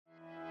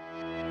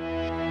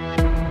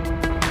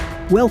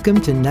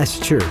Welcome to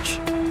Nest Church,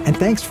 and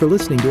thanks for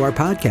listening to our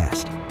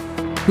podcast.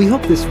 We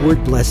hope this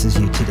word blesses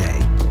you today.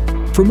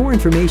 For more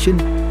information,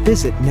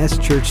 visit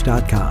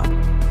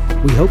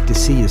nestchurch.com. We hope to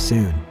see you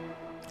soon.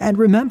 And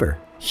remember,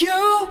 you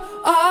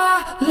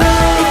are loved.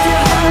 If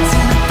your heart's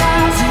in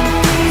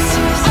 1,000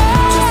 pieces,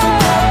 just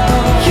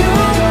remember, you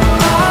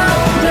are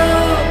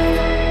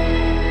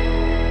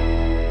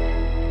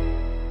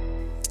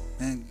loved.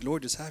 Man,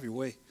 Lord, just have your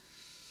way.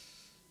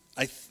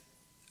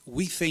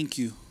 We thank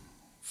you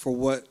for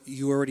what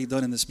you already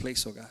done in this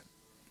place, oh God.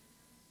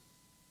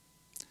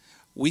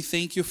 We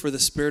thank you for the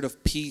spirit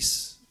of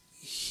peace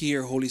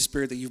here, Holy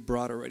Spirit, that you've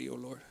brought already, oh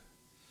Lord.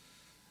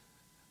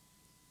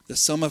 That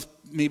some have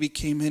maybe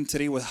came in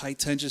today with high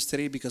tensions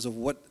today because of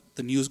what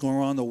the news going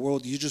on in the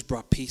world. You just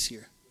brought peace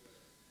here.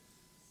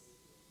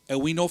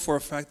 And we know for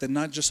a fact that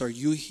not just are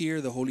you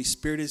here, the Holy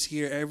Spirit is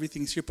here,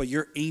 everything's here, but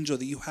your angel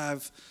that you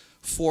have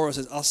for us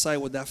is outside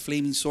with that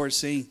flaming sword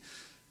saying,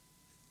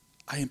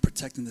 I am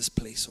protecting this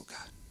place, oh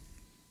God.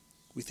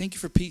 We thank you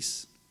for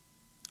peace.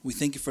 We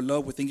thank you for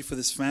love. We thank you for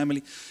this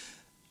family.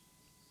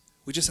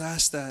 I just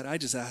ask,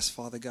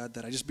 Father God,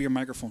 that I just be your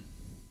microphone.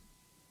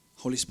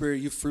 Holy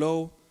Spirit, you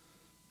flow,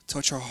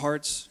 touch our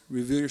hearts,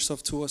 reveal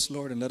yourself to us,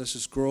 Lord, and let us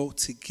just grow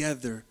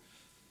together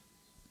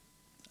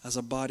as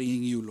a body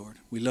in you, Lord.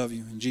 We love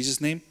you. In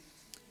Jesus' name,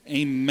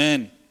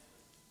 amen.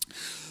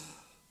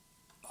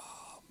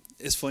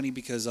 It's funny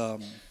because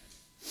I've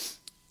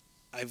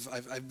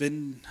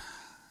been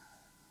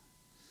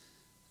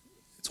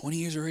 20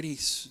 years already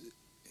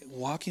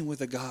walking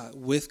with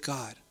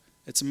God.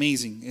 It's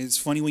amazing. It's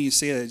funny when you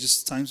say that.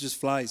 Time just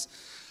flies.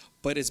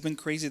 But it's been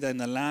crazy that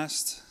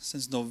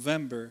since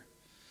November,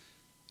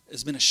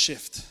 it's been a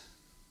shift,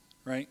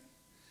 right?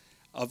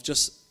 Of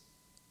just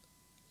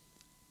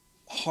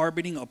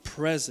harboring a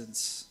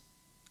presence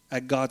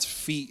at God's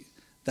feet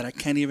that I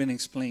can't even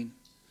explain,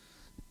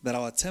 that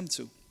I'll attempt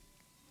to.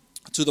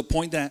 To the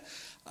point that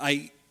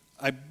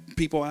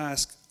people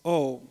ask,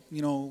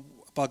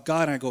 about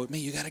God, and I go, man,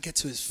 you got to get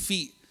to his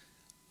feet.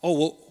 Oh,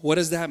 well, what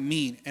does that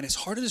mean? And it's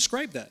hard to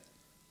describe that.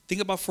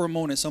 Think about for a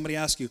moment, somebody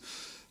asks you,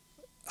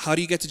 how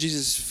do you get to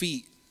Jesus'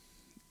 feet?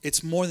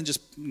 It's more than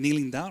just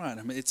kneeling down on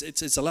him.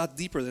 It's a lot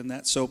deeper than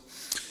that. So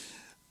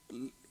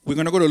we're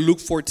going to go to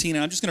Luke 14,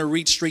 and I'm just going to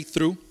read straight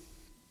through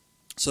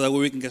so that way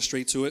we can get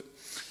straight to it.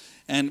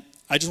 And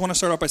I just want to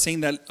start off by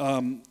saying that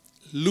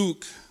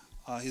Luke,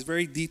 he's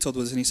very detailed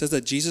with this, and he says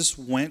that Jesus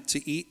went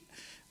to eat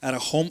at a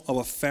home of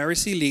a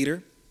Pharisee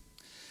leader,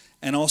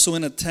 and also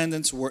in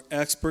attendance were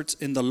experts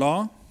in the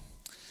law,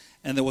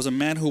 and there was a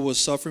man who was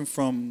suffering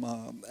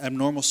from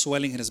abnormal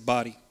swelling in his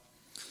body.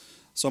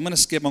 So I'm going to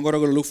skip. I'm going to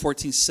go to Luke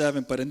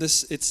 14:7. But in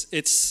this,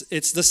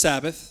 it's the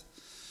Sabbath.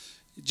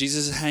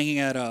 Jesus is hanging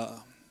at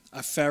a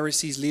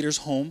Pharisee's leader's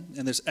home,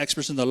 and there's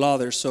experts in the law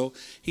there. So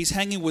he's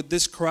hanging with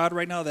this crowd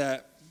right now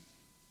that,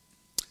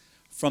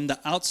 from the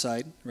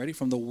outside,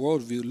 from the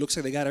worldview, looks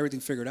like they got everything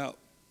figured out.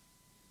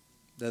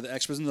 They're the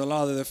experts in the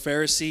law. They're the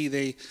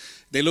Pharisee.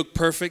 They look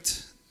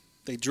perfect.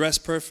 They dress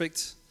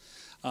perfect.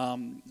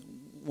 When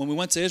we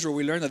went to Israel,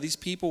 we learned that these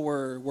people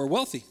were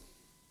wealthy.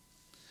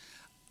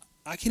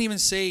 I can even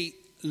say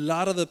a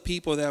lot of the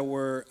people that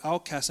were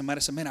outcasts might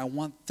have said, man, I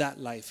want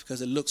that life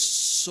because it looks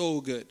so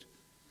good.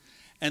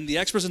 And the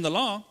experts in the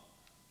law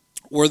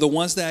were the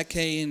ones that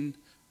can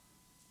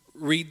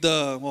read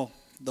the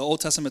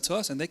Old Testament to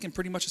us, and they can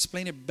pretty much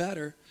explain it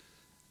better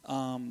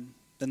than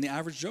the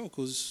average Joe,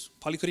 who's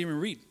probably couldn't even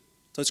read.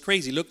 So it's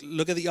crazy.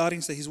 Look at the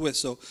audience that he's with.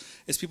 So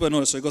it's people that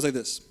notice. So it goes like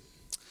this.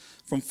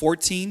 From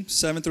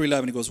 14:7 through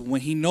 11, it goes,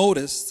 when he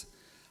noticed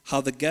how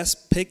the guests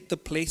picked the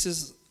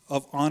places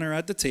of honor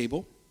at the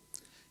table,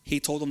 he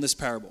told them this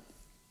parable.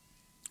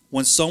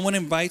 When someone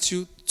invites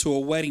you to a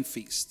wedding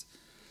feast,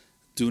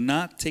 do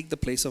not take the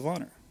place of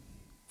honor,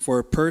 for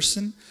a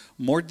person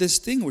more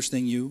distinguished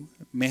than you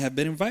may have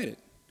been invited.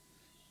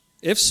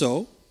 If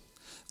so,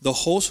 the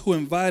host who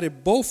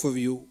invited both of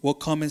you will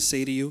come and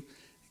say to you,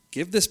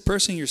 give this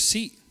person your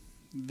seat.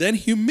 Then,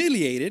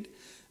 humiliated,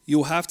 you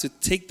will have to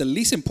take the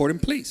least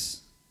important place.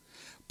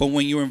 But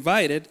when you're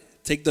invited,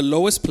 take the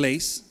lowest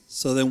place,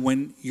 so that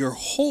when your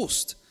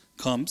host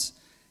comes,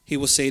 he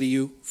will say to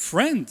you,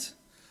 friend,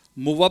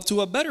 move up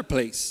to a better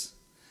place.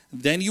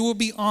 Then you will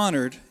be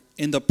honored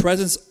in the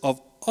presence of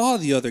all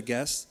the other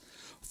guests,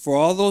 for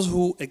all those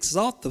who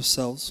exalt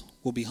themselves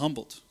will be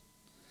humbled,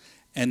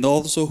 and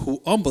also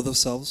who humble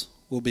themselves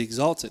will be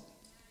exalted.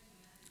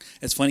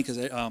 It's funny because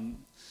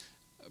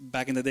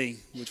back in the day,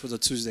 which was a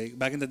Tuesday,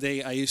 back in the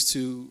day, I used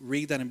to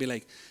read that and be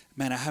like,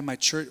 man, I have my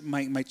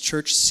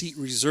church seat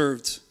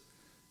reserved.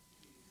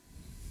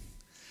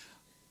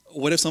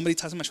 What if somebody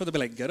taps on my shoulder, be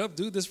like, get up,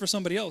 dude, this is for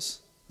somebody else.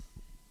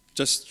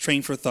 Just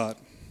train for thought.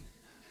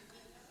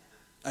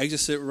 I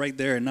just sit right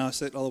there, and now I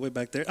sit all the way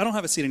back there. I don't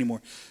have a seat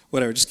anymore.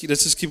 Whatever, let's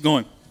just keep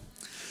going.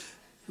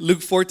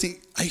 Luke 14,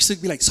 I used to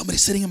be like,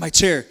 somebody's sitting in my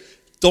chair.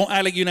 Don't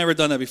act like you've never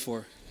done that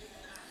before.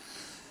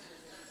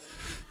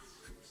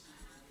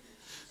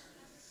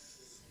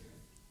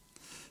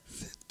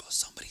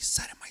 Somebody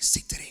sat in my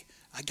seat today.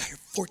 I got here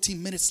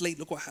 14 minutes late.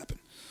 Look what happened.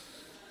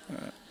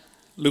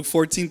 Luke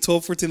 14,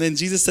 12, 14. Then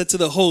Jesus said to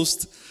the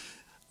host,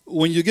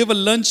 when you give a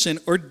luncheon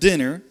or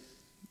dinner,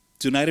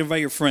 do not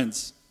invite your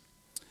friends,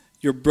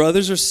 your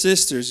brothers or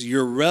sisters,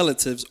 your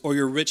relatives, or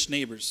your rich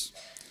neighbors.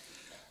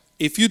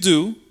 If you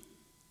do,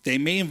 they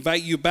may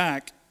invite you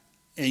back,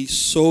 and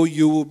so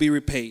you will be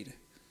repaid.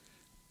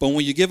 But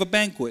when you give a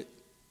banquet,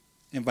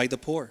 invite the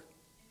poor,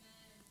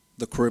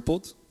 the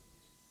crippled,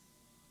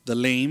 the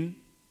lame,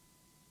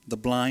 the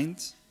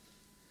blind,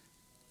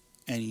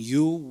 and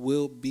you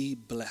will be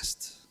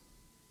blessed.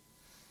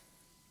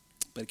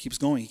 But it keeps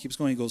going. He keeps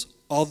going. He goes,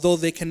 although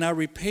they cannot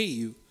repay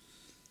you,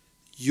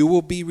 you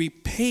will be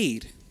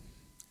repaid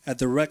at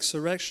the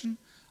resurrection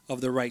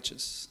of the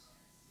righteous.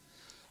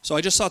 So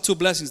I just saw two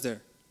blessings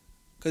there.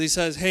 Because he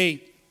says,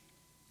 hey,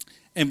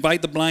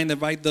 invite the blind,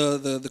 invite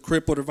the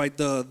crippled, invite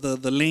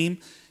the lame,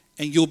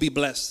 and you'll be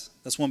blessed.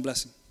 That's one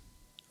blessing.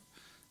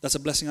 That's a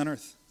blessing on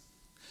earth.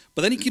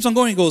 But then he keeps on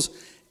going. He goes,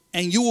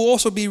 and you will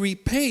also be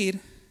repaid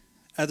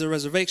at the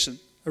resurrection.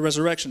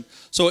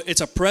 So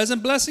it's a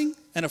present blessing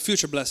and a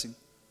future blessing.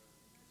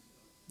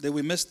 That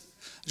we missed.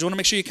 I just want to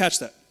make sure you catch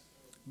that.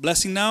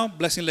 Blessing now,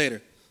 blessing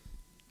later.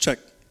 Check.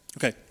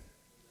 Okay.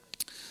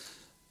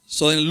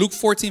 So in Luke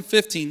 14,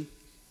 15,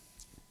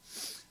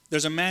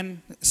 there's a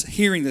man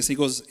hearing this. He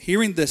goes,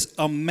 hearing this,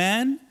 a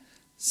man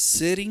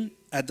sitting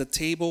at the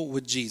table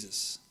with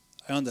Jesus.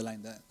 I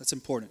underlined that. That's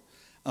important.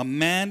 A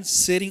man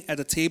sitting at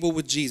the table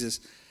with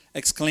Jesus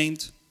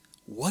exclaimed,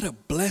 what a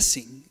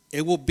blessing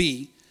it will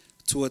be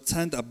to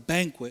attend a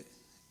banquet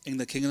in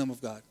the kingdom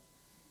of God.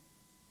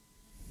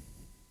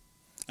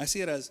 I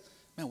see it as,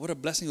 man, what a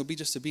blessing it will be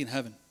just to be in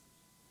heaven.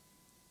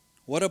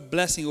 What a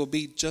blessing it will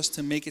be just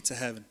to make it to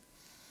heaven.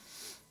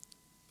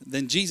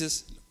 Then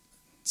Jesus,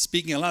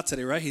 speaking a lot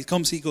today, right? He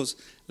goes,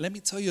 let me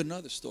tell you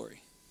another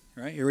story.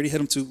 Right? He already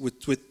hit him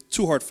with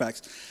two hard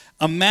facts.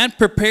 A man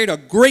prepared a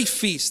great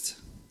feast,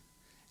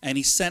 and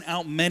he sent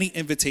out many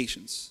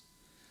invitations.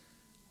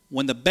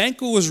 When the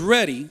banquet was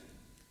ready,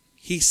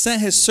 he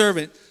sent his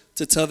servant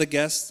to tell the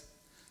guests,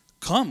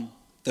 come,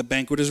 the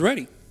banquet is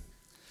ready.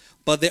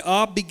 But they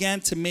all began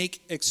to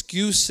make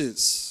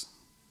excuses.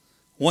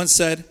 One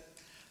said,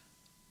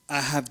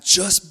 I have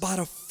just bought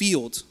a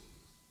field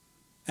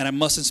and I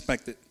must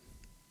inspect it.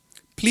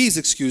 Please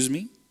excuse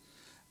me.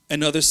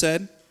 Another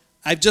said,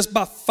 I've just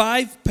bought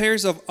 5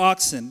 pairs of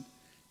oxen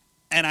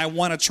and I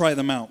want to try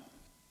them out.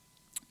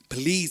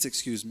 Please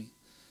excuse me.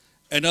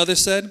 Another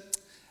said,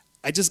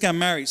 I just got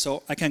married,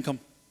 so I can't come.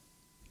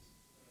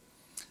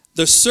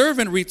 The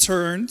servant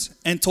returned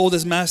and told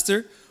his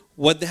master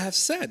what they have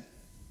said.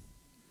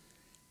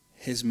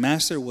 His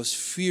master was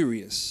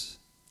furious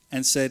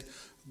and said,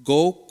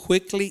 go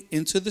quickly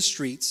into the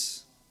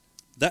streets,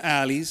 the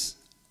alleys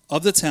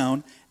of the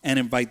town, and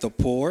invite the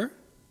poor,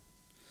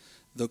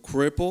 the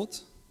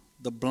crippled,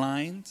 the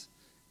blind,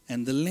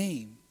 and the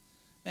lame.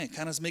 Man,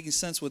 kind of is making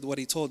sense with what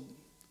he told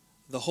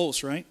the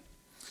host, right?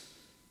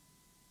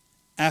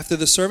 After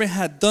the servant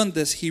had done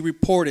this, he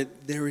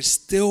reported, there is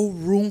still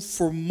room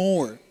for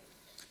more.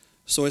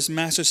 So his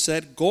master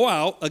said, go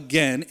out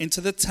again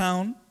into the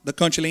town, the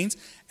country lanes,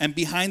 and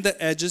behind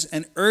the edges,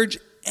 and urge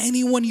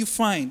anyone you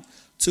find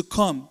to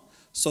come,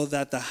 so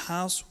that the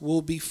house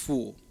will be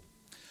full.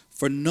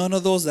 For none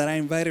of those that I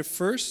invited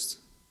first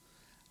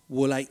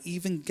will I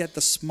even get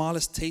the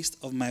smallest taste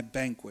of my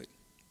banquet.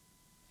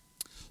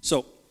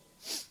 So,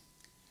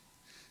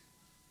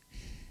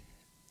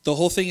 the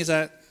whole thing is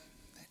that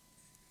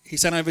he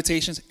sent out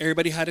invitations.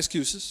 Everybody had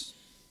excuses.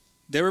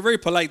 They were very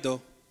polite,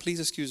 though. Please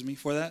excuse me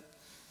for that.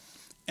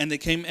 And they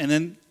came, and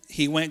then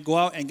he went, go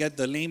out and get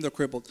the lame, the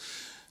crippled.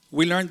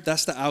 We learned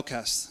that's the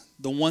outcasts,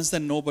 the ones that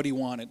nobody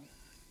wanted,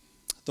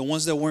 the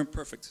ones that weren't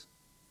perfect.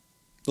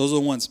 Those are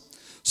the ones.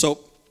 So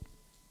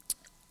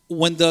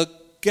when the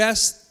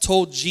guest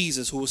told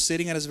Jesus, who was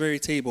sitting at his very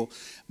table,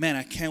 man,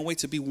 I can't wait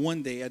to be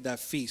one day at that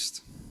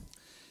feast,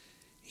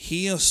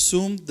 he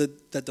assumed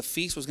that the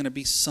feast was going to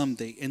be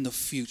someday in the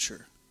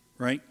future,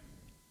 right?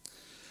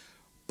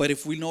 But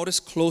if we notice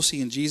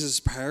closely in Jesus'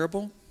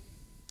 parable,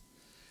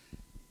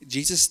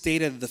 Jesus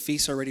stated that the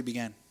feast already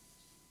began,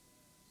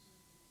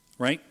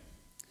 right?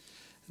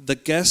 The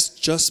guests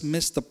just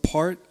missed the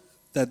part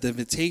that the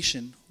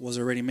invitation was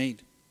already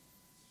made.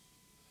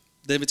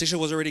 The invitation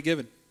was already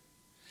given.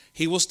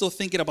 He was still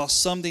thinking about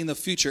someday in the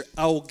future.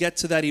 I will get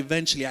to that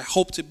eventually. I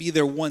hope to be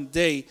there one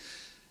day.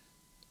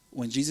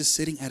 When Jesus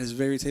sitting at his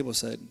very table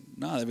said,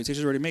 no, the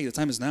invitation is already made. The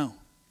time is now.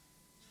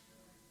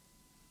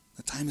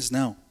 The time is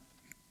now.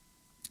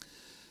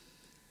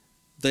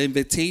 The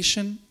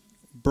invitation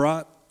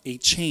brought a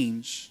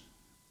change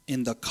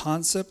in the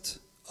concept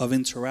of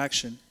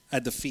interaction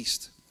at the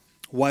feast.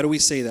 Why do we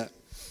say that?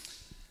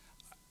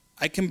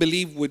 I can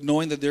believe with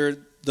knowing that they're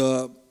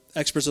the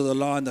experts of the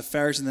law and the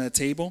Pharisees at the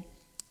table,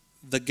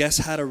 the guests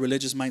had a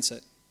religious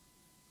mindset.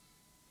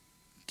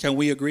 Can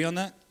we agree on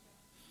that?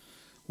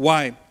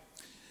 Why?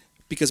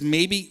 Because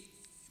maybe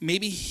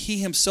he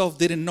himself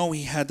didn't know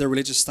he had the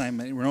religious time.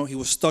 He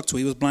was stuck to it.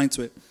 He was blind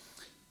to it.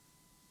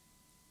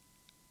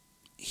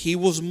 He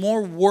was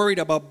more worried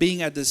about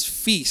being at this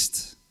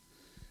feast,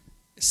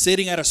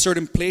 sitting at a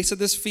certain place at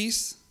this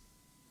feast,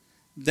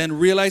 than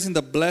realizing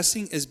the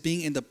blessing is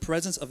being in the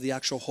presence of the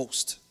actual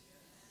host.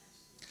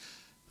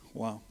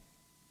 Wow.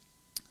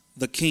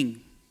 The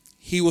king,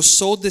 he was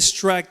so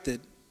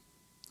distracted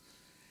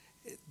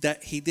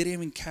that he didn't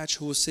even catch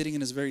who was sitting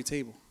in his very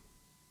table.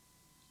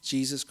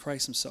 Jesus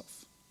Christ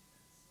himself.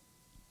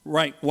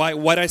 Right. Why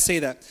did I say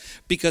that?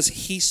 Because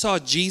he saw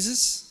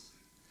Jesus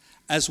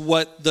as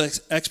what the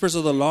experts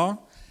of the law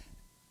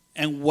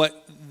and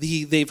what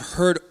they've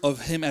heard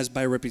of him as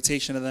by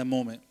reputation at that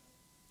moment.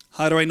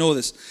 How do I know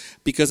this?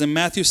 Because in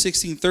Matthew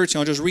 16:13,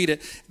 I'll just read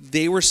it.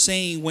 They were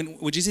saying, when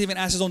Jesus even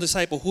asked his own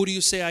disciple, who do you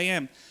say I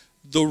am?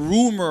 The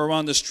rumor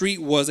around the street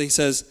was, he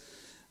says,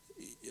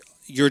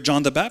 you're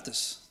John the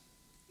Baptist.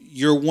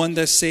 You're one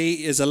that say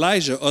is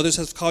Elijah. Others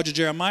have called you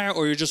Jeremiah,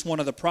 or you're just one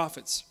of the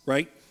prophets,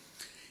 right?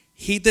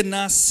 He did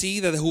not see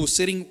that who was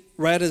sitting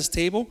right at his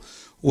table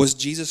was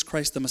Jesus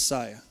Christ the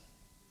Messiah,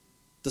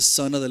 the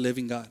Son of the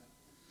living God.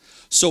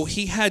 So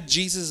he had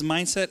Jesus'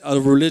 mindset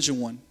of a religion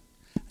one,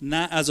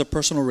 not as a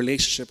personal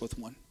relationship with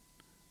one.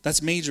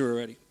 That's major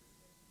already.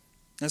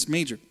 That's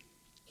major.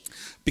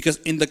 Because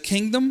in the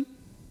kingdom,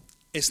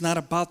 it's not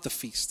about the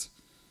feast.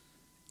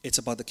 It's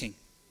about the king.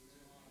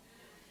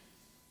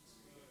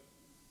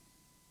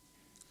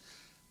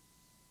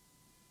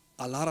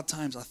 A lot of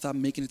times I thought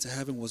making it to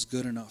heaven was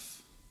good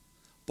enough.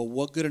 But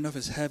what good enough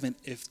is heaven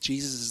if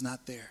Jesus is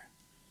not there?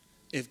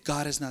 If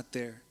God is not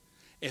there?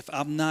 If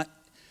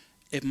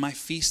my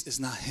feast is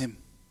not him?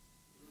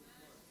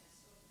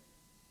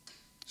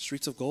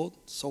 Streets of gold,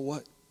 so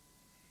what?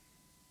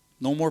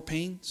 No more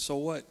pain, so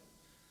what?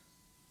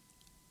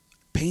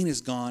 Pain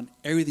is gone,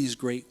 everything is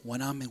great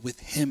when I'm with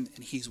him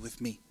and he's with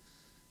me.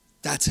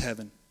 That's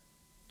heaven.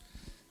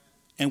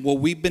 And what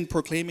we've been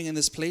proclaiming in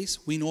this place,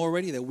 we know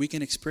already that we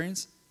can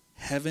experience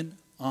heaven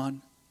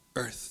on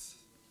earth.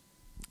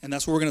 And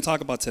that's what we're going to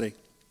talk about today.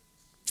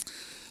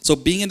 So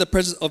being in the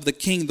presence of the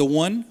king, the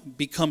one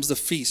becomes the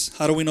feast.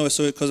 How do we know it?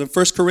 So because in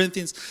 1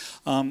 Corinthians,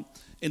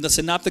 in the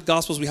Synoptic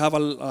Gospels, we have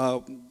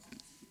a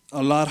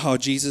lot how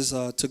Jesus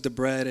took the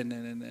bread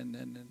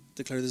and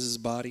declared this is his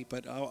body.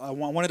 But I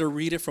wanted to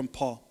read it from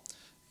Paul.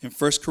 In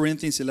 1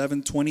 Corinthians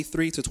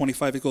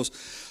 11:23-25, it goes,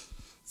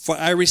 "For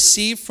I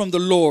received from the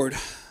Lord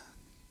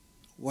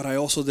what I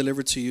also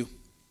delivered to you,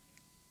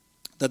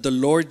 that the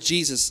Lord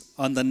Jesus,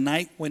 on the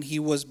night when he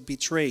was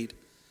betrayed,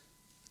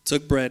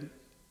 took bread,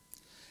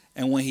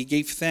 and when he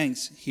gave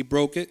thanks, he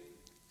broke it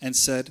and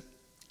said,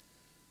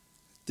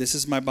 'This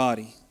is my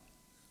body,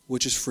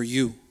 which is for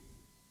you.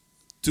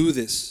 Do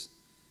this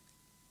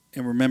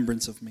in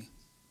remembrance of me.'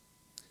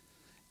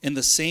 In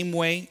the same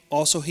way,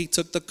 also he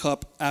took the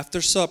cup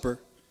after supper,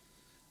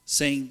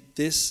 saying,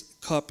 'This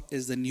cup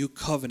is the new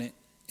covenant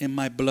in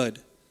my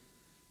blood.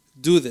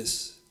 Do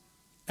this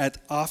as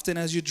often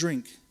as you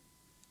drink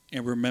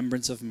in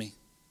remembrance of me.'"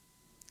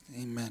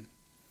 Amen.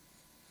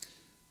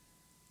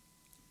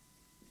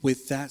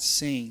 With that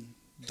saying,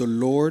 the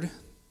Lord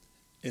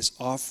is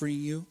offering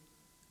you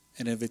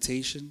an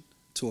invitation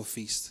to a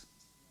feast.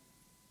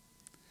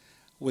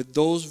 With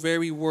those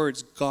very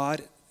words,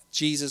 God,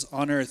 Jesus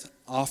on earth,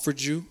 offered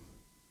you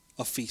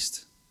a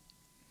feast.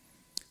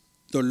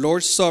 The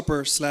Lord's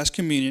Supper /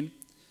 communion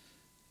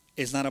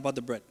is not about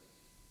the bread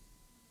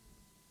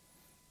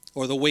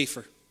or the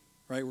wafer,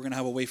 right? We're going to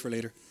have a wafer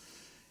later.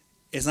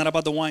 It's not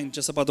about the wine,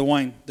 just about the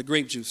wine, the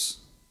grape juice.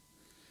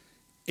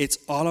 It's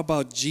all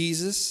about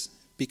Jesus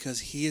because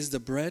he is the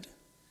bread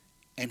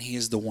and he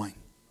is the wine.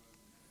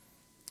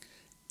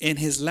 In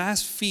his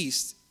last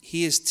feast,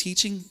 he is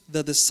teaching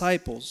the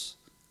disciples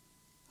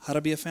how to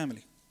be a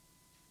family.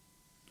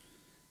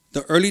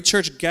 The early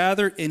church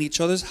gathered in each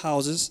other's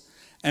houses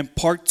and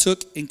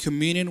partook in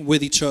communion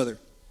with each other.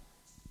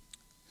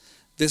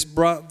 This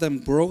brought them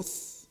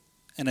growth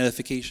and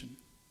edification.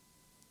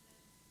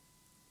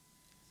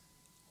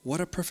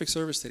 What a perfect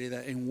service today,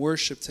 that in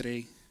worship,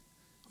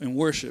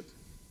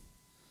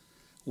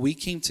 we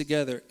came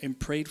together and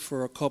prayed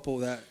for a couple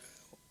that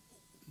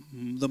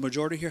the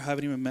majority here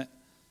haven't even met.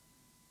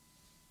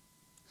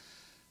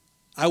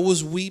 I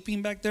was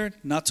weeping back there,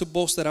 not to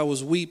boast that I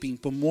was weeping,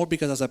 but more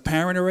because as a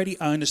parent already,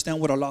 I understand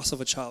what a loss of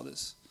a child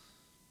is.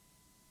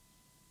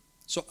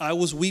 So I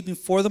was weeping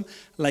for them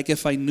like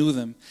if I knew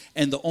them.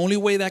 And the only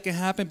way that can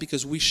happen,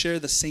 because we share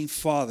the same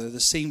Father,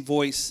 the same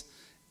voice,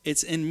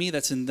 it's in me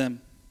that's in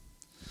them.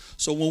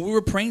 So when we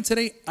were praying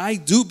today, I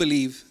do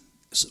believe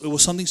it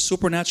was something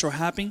supernatural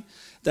happening,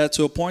 that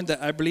to a point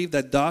that I believe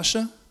that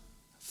Dasha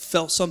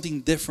felt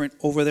something different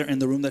over there in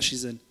the room that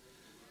she's in.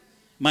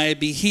 Might it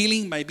be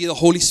healing, might it be the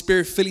Holy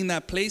Spirit filling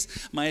that place,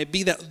 might it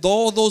be that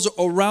all those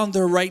around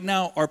her right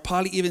now are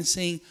probably even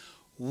saying,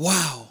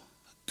 wow,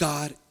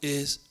 God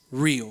is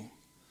real.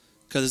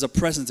 Because there's a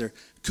presence there.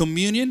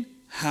 Communion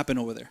happened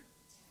over there.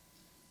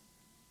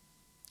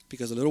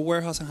 Because the little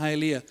warehouse in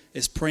Hialeah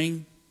is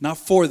praying not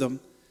for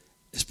them,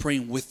 is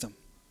praying with them.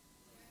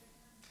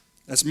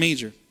 That's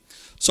major.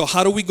 So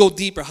how do we go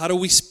deeper? How do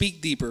we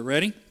speak deeper?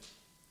 Ready?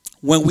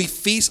 When we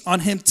feast on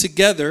him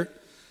together,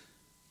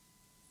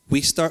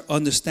 we start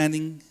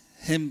understanding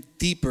him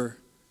deeper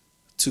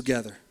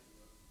together.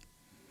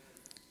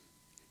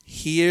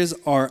 He is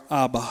our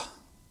Abba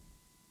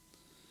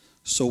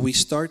So we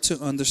start to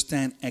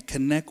understand and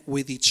connect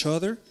with each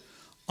other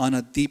on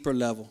a deeper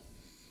level.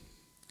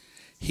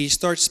 He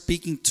starts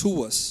speaking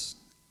to us,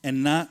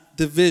 and not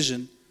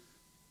division,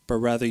 but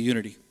rather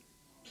unity.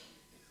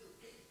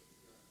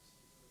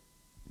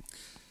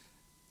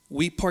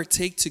 We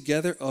partake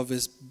together of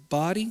his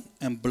body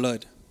and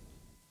blood.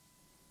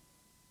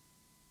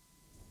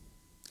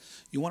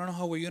 You want to know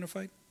how we're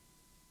unified?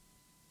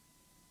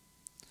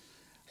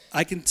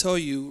 I can tell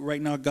you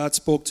right now, God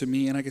spoke to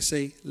me, and I can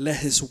say, let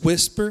his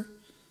whisper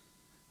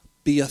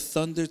be a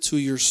thunder to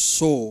your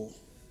soul.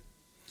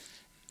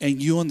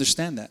 And you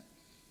understand that.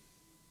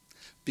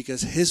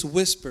 Because his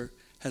whisper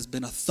has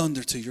been a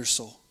thunder to your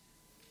soul.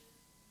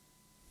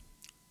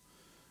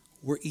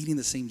 We're eating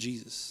the same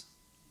Jesus.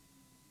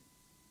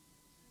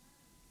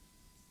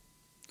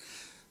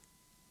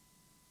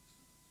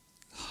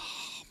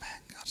 Oh man,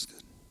 God is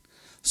good.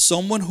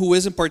 Someone who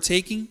isn't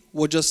partaking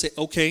will just say,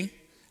 okay,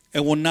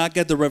 and will not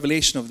get the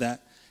revelation of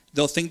that.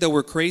 They'll think that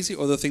we're crazy,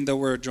 or they'll think that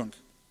we're drunk.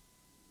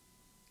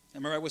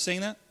 Am I right with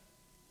saying that?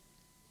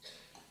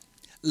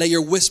 Let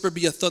your whisper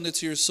be a thunder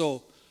to your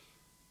soul.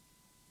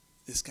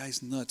 This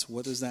guy's nuts.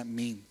 What does that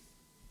mean?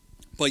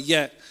 But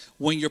yet,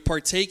 when you're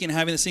partaking,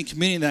 having the same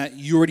communion, that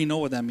you already know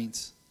what that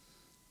means,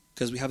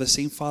 because we have the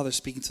same Father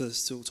speaking to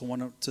us,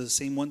 to the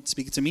same one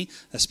speaking to me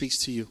that speaks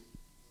to you.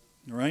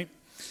 All right.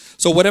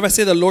 So whatever I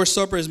say, the Lord's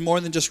Supper is more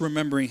than just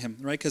remembering him,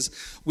 right? Because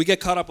we get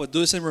caught up with do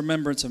this in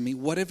remembrance of me.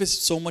 What if it's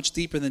so much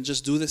deeper than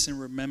just do this in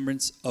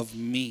remembrance of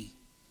me?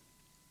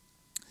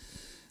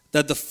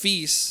 That the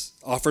feast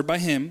offered by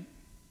him,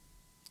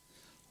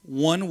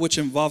 one which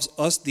involves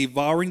us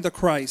devouring the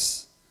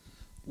Christ,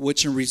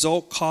 which in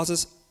result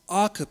causes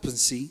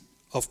occupancy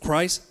of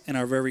Christ in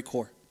our very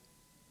core,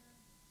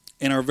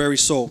 in our very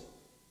soul.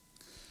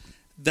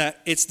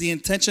 That it's the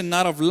intention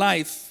not of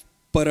life,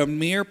 but a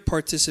mere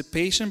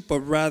participation, but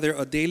rather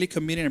a daily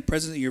communion and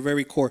presence in your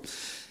very core.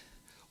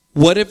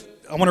 What if,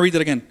 I want to read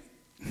that again.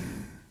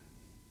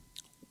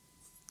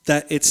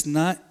 That it's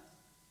not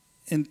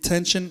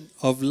intention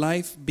of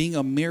life being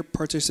a mere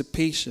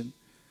participation,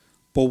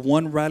 but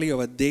one rally of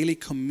a daily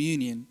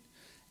communion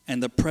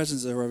and the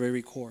presence of our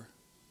very core.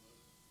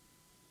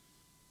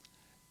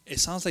 It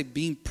sounds like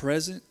being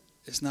present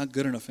is not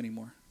good enough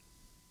anymore.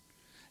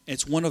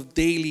 It's one of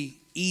daily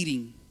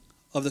eating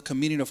of the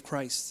communion of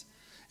Christ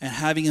and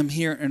having him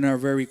here in our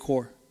very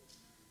core.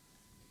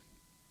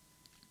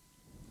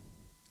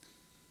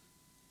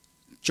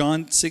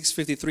 John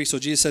 6:53. So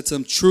Jesus said to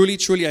them, truly,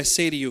 truly, I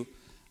say to you,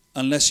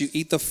 unless you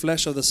eat the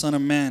flesh of the Son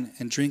of Man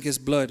and drink his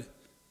blood,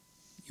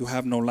 you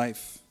have no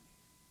life.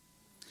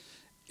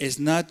 It's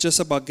not just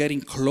about getting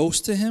close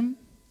to him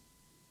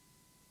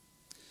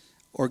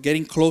or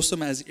getting close to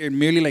him as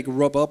merely like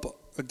rub up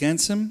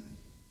against him.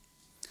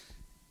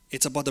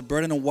 It's about the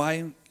burden of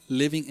wine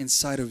living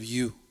inside of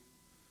you.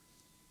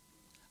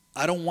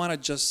 I don't want to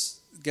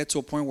just get to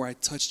a point where I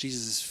touch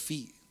Jesus'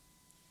 feet,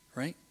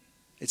 right?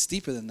 It's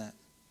deeper than that.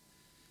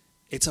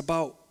 It's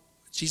about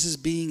Jesus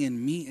being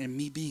in me and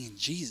me being in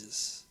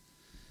Jesus.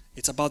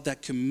 It's about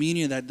that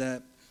communion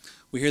that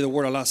we hear the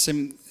word a lot,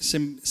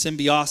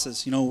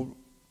 symbiosis,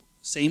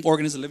 same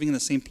organism living in the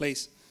same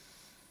place.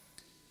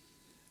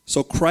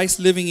 So Christ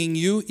living in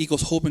you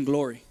equals hope and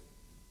glory.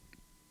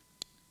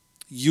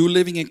 You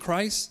living in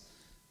Christ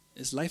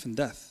is life and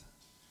death,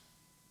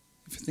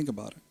 if you think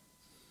about it.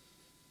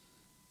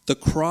 The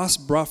cross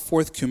brought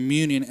forth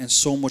communion and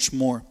so much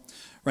more,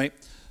 right?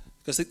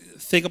 Because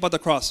think about the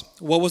cross.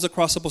 What was the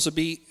cross supposed to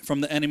be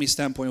from the enemy's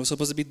standpoint? It was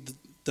supposed to be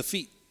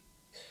defeat.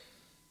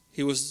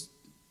 He was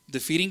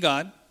defeating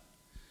God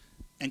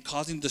and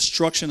causing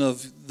destruction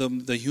of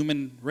the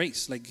human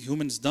race, like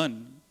humans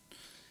done.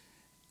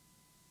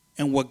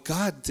 And what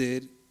God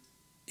did,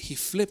 he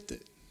flipped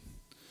it.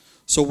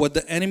 So what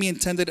the enemy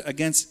intended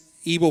against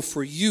evil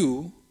for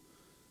you,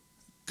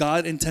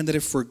 God intended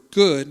it for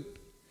good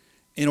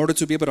in order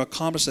to be able to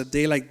accomplish a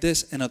day like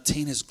this and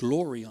obtain his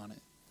glory on it.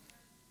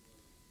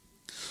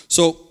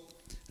 So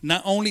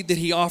not only did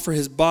he offer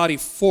his body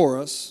for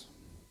us,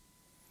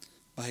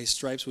 by his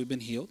stripes we've been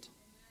healed.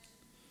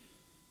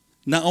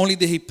 Not only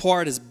did he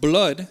pour out his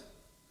blood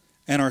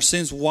and our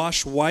sins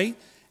washed white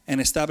and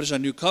establish a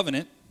new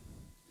covenant,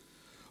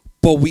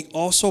 but we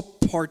also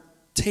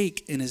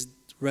partake in his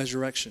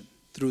resurrection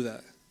through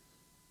that.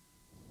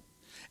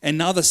 And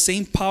now the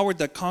same power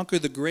that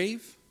conquered the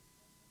grave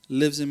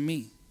lives in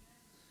me.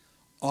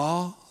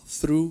 All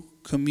through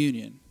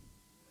communion.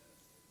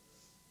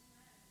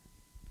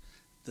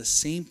 The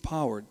same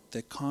power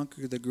that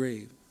conquered the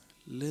grave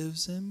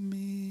lives in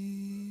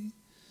me.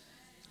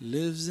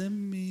 Lives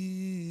in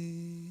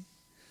me.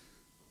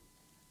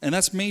 And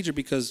that's major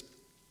because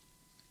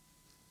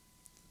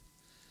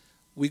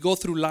we go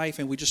through life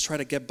and we just try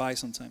to get by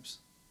sometimes.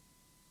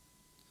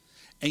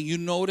 And you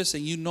notice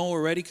and you know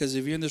already, because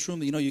if you're in this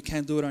room, you know you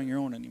can't do it on your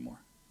own anymore.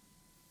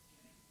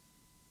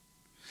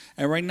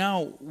 And right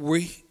now,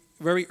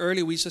 very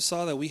early, we just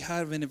saw that we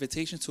have an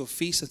invitation to a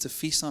feast and to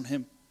feast on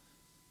him.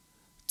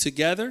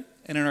 Together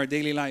and in our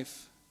daily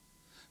life.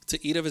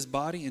 to eat of his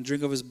body and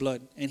drink of his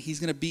blood. And he's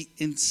going to be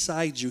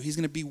inside you. He's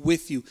going to be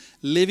with you,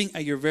 living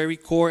at your very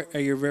core,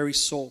 at your very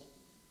soul.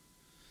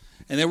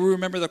 And then we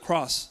remember the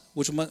cross,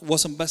 which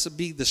was supposed to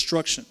be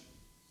destruction.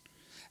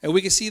 And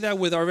we can see that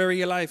with our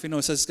very life.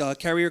 It says,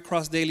 carry your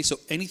cross daily. So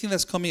anything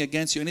that's coming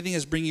against you, anything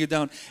that's bringing you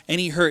down,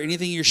 any hurt,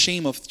 anything you're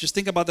ashamed of, just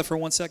think about that for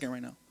 1 second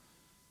right now.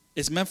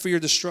 It's meant for your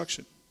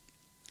destruction.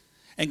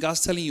 And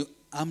God's telling you,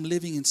 I'm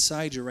living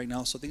inside you right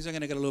now, so things are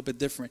going to get a little bit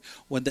different.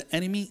 When the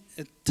enemy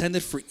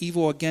intended for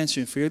evil against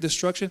you and for your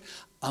destruction,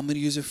 I'm going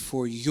to use it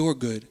for your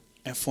good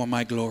and for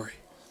my glory.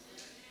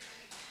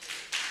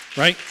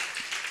 Right?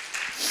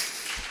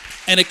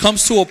 And it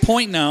comes to a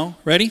point now,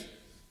 ready?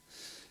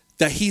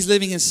 That he's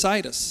living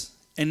inside us.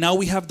 And now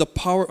we have the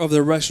power of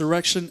the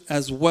resurrection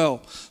as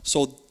well.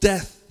 So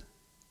death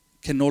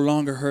can no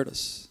longer hurt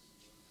us.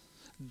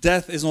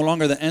 Death is no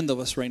longer the end of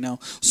us right now.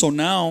 So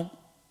now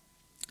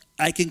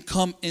I can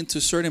come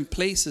into certain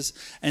places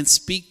and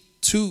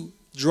speak to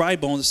dry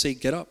bones and say,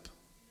 get up.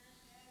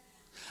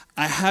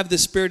 I have the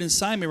Spirit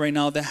inside me right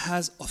now that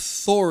has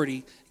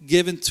authority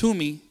given to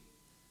me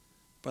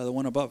by the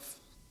one above.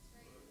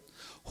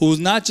 Who's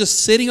not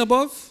just sitting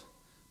above,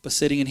 but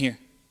sitting in here.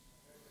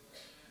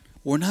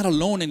 We're not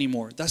alone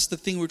anymore. That's the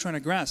thing we're trying to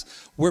grasp.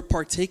 We're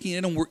partaking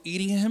in him. We're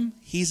eating him.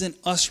 He's in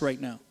us right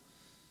now.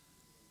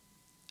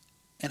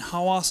 And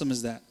how awesome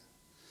is that?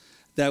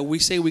 That we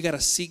say we got to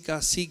seek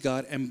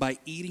God, and by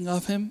eating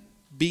of him,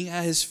 being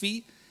at his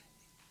feet,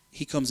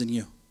 he comes in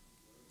you.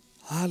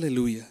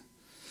 Hallelujah.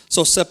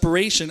 So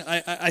separation,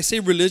 I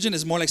say religion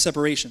is more like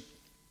separation.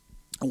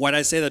 And why did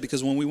I say that?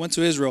 Because when we went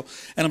to Israel,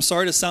 and I'm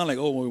sorry to sound like,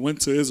 oh, we went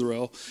to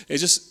Israel.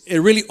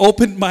 It really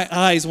opened my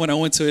eyes when I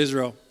went to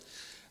Israel.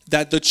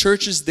 That the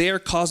churches there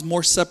cause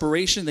more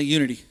separation than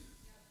unity.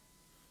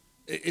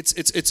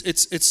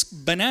 It's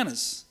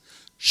bananas.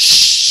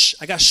 Shh.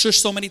 I got shushed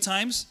so many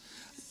times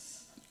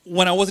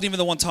when I wasn't even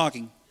the one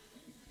talking.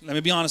 Let me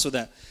be honest with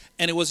that.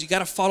 And it was, you got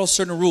to follow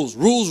certain rules.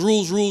 Rules.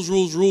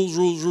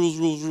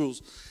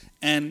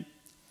 And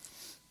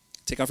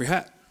take off your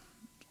hat.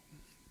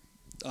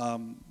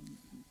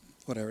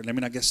 Whatever. Let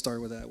me not get started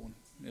with that one.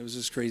 It was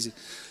just crazy.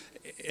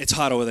 It's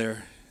hot over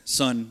there.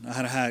 Son, I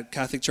had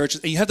Catholic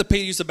churches, and you have to pay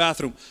to use the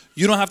bathroom.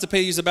 You don't have to pay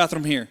to use the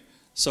bathroom here.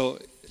 So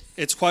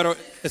it's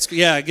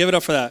give it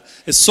up for that.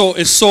 It's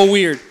so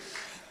weird.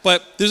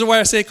 But this is why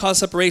I say cause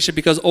separation,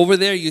 because over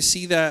there you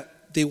see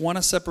that they want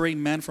to separate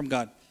man from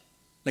God.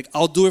 Like,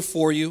 I'll do it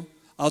for you.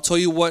 I'll tell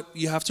you what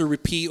you have to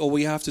repeat or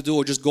what you have to do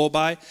or just go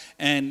by,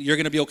 and you're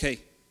going to be okay.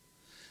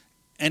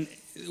 And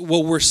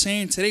what we're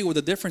saying today with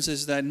the difference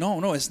is that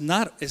no, it's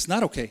not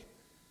okay.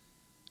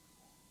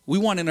 We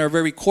want in our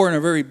very core and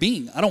our very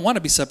being. I don't want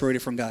to be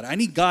separated from God. I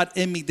need God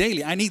in me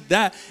daily. I need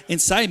that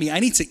inside me. I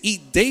need to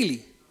eat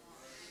daily.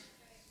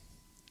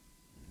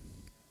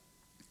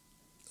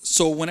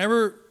 So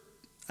whenever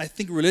I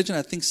think religion,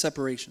 I think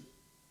separation.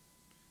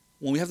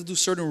 When we have to do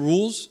certain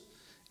rules,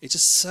 it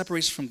just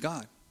separates from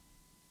God.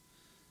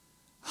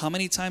 How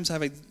many times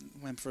have I,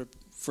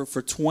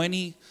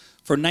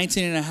 for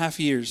 19 and a half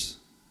years,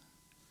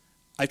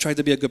 I tried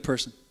to be a good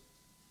person.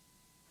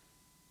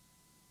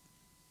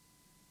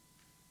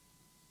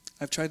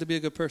 I've tried to be a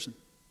good person.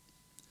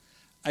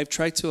 I've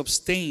tried to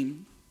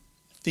abstain,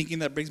 thinking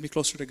that brings me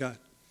closer to God.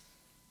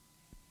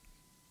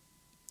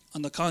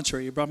 On the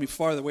contrary, it brought me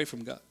farther away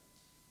from God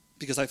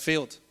because I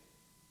failed.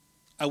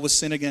 I would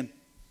sin again.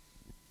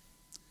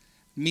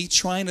 Me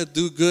trying to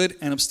do good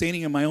and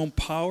abstaining in my own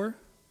power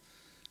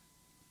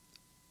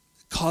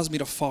caused me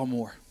to fall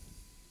more,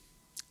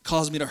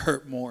 caused me to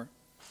hurt more,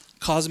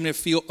 caused me to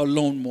feel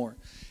alone more.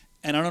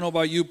 And I don't know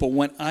about you, but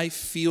when I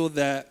feel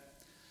that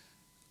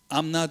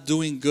I'm not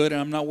doing good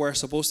and I'm not where I'm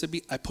supposed to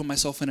be, I put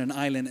myself in an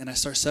island and I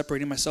start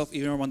separating myself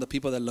even around the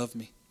people that love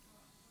me.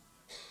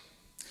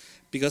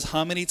 Because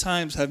how many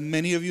times have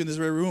many of you in this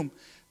very room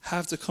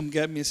have to come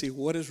get me and say,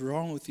 what is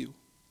wrong with you?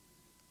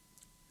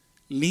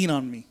 Lean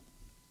on me.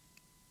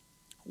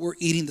 We're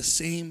eating the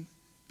same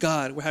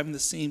God. We're having the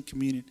same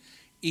communion.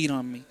 Eat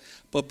on me.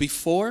 But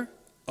before,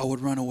 I would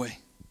run away.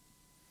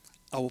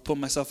 I will put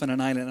myself in an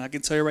island. And I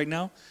can tell you right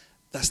now,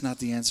 that's not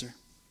the answer.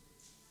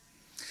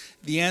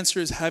 The answer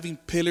is having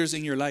pillars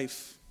in your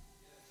life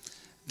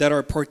that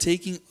are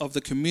partaking of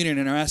the communion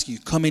and are asking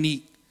you, come and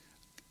eat.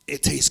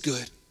 It tastes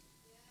good.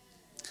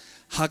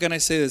 How can I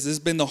say this? This has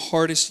been the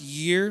hardest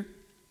year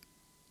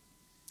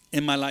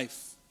in my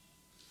life.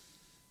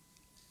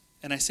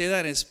 And I say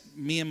that as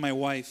me and my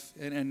wife.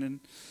 And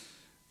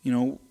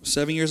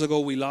 7 years ago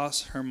we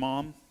lost her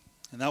mom.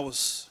 And that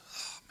was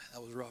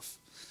rough.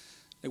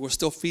 Like, we're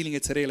still feeling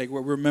it today. Like,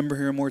 we remember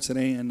her more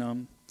today.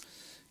 And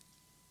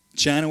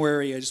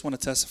January, I just want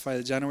to testify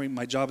that January,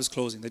 my job is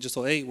closing. They just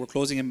told, hey, we're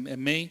closing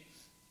in May.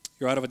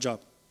 You're out of a job.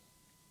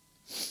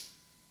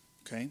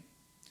 Okay.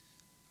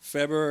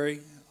 February,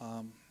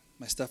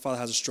 my stepfather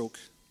has a stroke.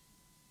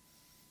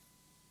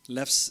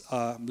 Left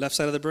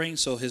side of the brain,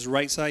 so his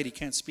right side, he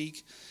can't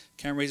speak,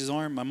 can't raise his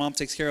arm. My mom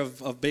takes care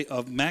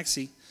of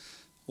Maxie.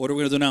 What are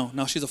we going to do now?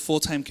 Now she's a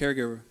full-time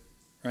caregiver,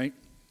 right?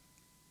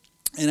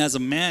 And as a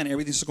man,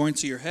 everything's going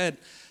to your head.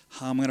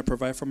 how I'm going to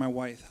provide for my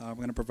wife, how I'm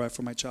going to provide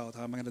for my child,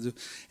 how am I going to do.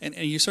 And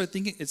you start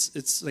thinking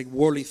it's like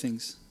worldly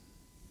things.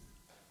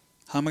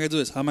 How am I going to do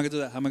this? How am I going to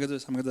do that? How am I going to do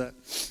this? How am I going to do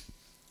that?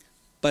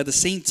 But at the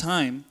same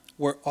time,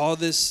 where all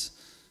this,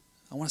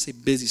 I want to say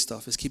busy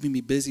stuff, is keeping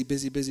me busy,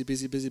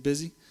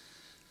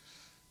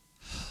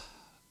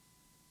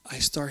 I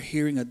start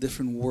hearing a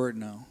different word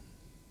now.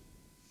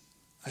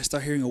 I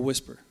start hearing a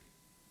whisper.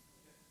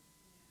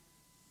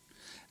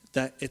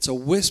 That it's a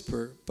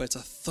whisper, but it's a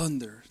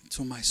thunder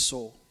to my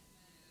soul.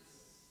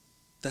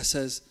 That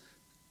says,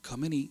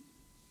 come and eat.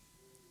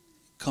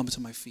 Come to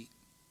my feet.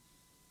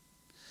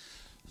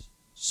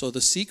 So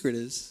the secret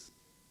is,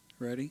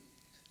 ready?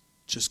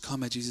 Just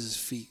come at Jesus'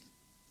 feet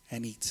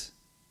and eat.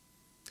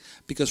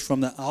 Because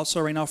from the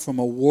outside right now, from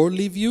a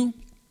worldly view,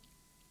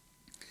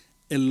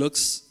 it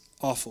looks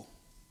awful.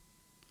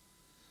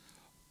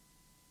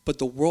 But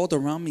the world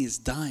around me is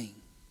dying.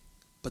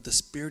 But the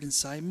spirit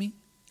inside me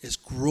is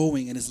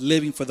growing and is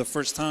living for the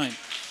first time.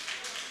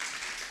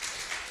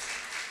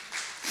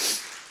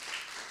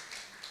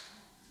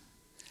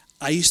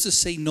 I used to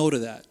say no to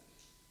that.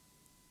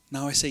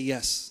 Now I say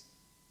yes.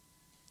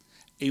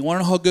 And you want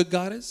to know how good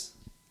God is?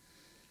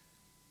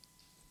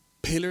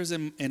 Pillars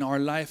in our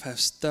life have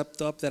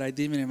stepped up that I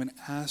didn't even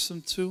ask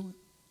them to,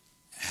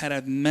 had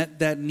I met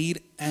that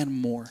need and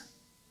more.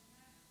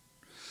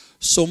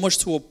 So much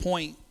to a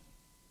point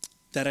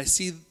that I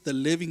see the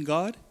living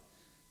God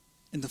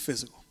in the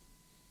physical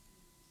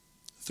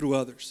through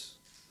others.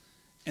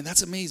 And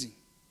that's amazing.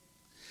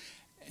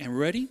 And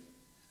ready?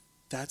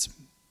 That's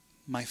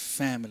my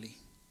family.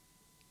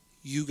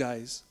 You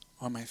guys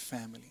are my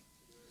family.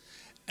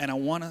 And I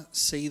want to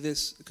say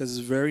this because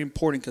it's very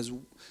important, because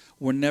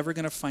we're never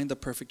going to find the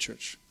perfect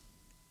church.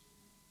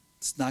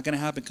 It's not going to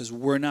happen because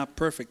we're not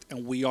perfect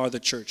and we are the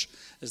church.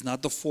 It's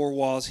not the four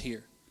walls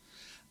here.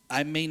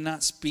 I may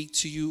not speak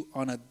to you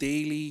on a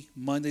daily,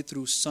 Monday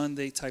through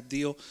Sunday type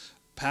deal.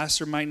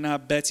 Pastor might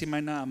not, Betsy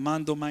might not,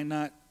 Armando might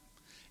not.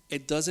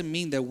 It doesn't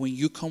mean that when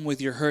you come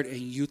with your hurt and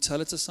you tell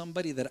it to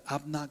somebody that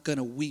I'm not going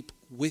to weep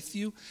with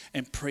you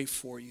and pray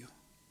for you.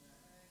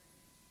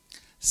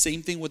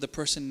 Same thing with the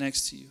person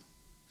next to you.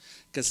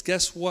 Because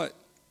guess what?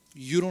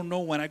 You don't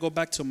know when I go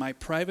back to my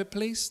private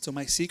place, to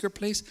my secret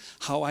place,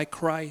 how I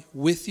cry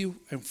with you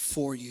and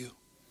for you.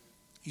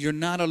 You're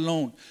not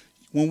alone.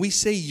 When we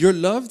say you're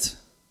loved,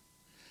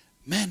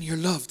 man, you're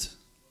loved.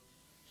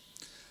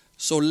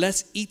 So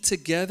let's eat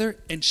together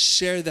and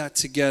share that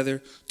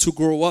together, to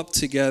grow up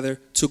together,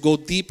 to go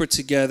deeper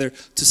together,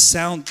 to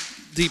sound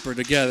deeper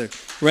together.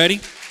 Ready?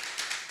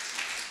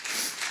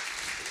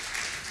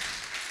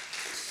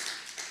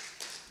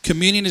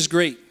 Communion is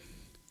great.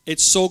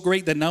 It's so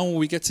great that now when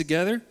we get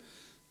together,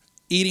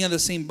 eating of the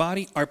same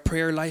body, our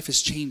prayer life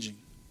is changing.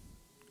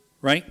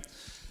 Right?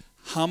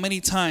 How many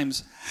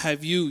times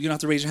have you don't have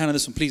to raise your hand on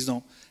this one, please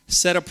don't,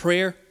 said a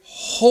prayer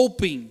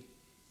hoping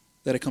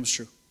that it comes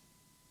true?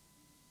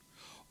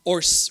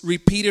 Or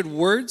repeated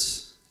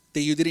words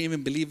that you didn't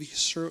even believe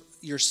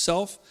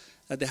yourself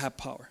that they have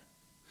power.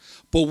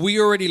 But we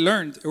already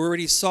learned, we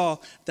already saw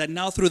that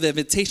now through the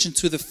invitation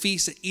to the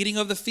feast, the eating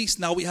of the feast,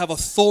 now we have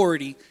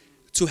authority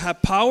to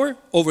have power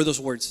over those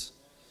words.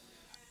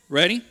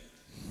 Ready?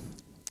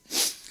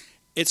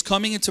 It's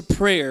coming into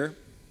prayer,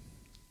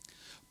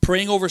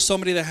 praying over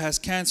somebody that has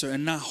cancer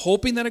and not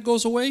hoping that it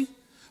goes away,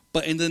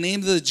 but in the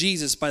name of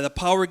Jesus, by the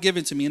power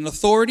given to me and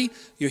authority,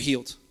 you're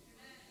healed.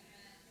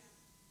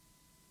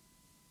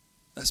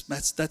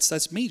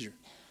 That's major.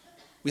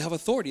 We have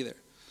authority there.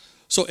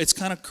 So it's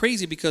kind of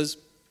crazy because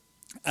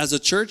as a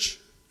church,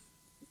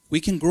 we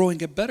can grow and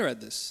get better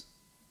at this.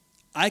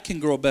 I can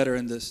grow better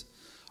in this.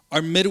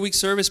 Our midweek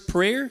service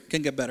prayer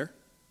can get better.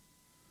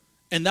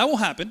 And that will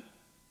happen.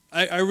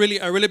 I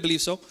really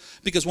believe so.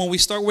 Because when we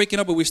start waking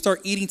up and we start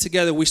eating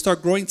together, we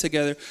start growing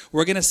together,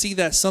 we're going to see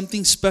that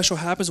something special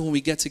happens when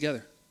we get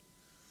together.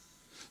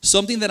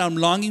 Something that I'm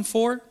longing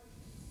for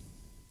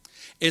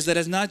is that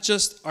it's not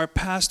just our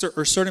pastor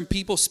or certain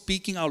people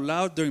speaking out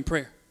loud during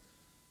prayer.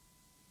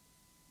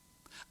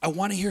 I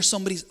want to hear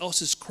somebody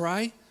else's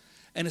cry.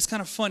 And it's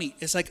kind of funny.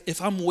 It's like if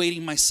I'm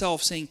waiting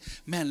myself saying,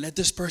 man, let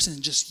this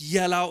person just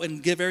yell out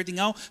and give everything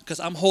out,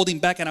 because I'm holding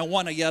back and I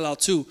want to yell out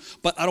too.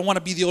 But I don't want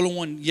to be the only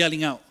one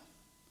yelling out.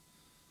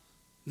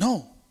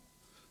 No.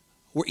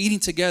 We're eating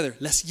together.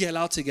 Let's yell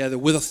out together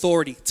with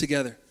authority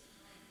together.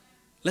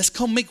 Let's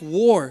come make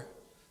war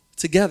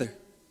together.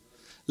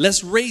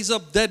 Let's raise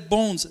up dead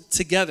bones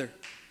together.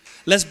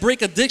 Let's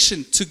break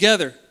addiction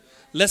together.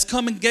 Let's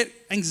come and get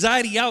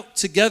anxiety out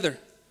together.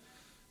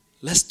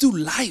 Let's do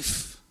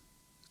life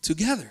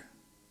together.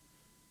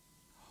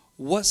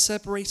 What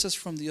separates us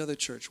from the other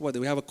church? What,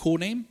 do we have a cool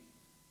name?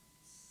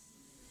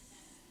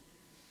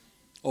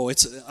 Oh,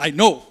 I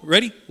know.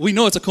 Ready? We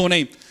know it's a cool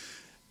name.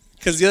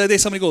 Because the other day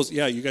somebody goes,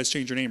 yeah, you guys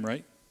changed your name,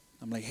 right?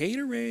 I'm like,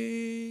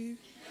 Haterade.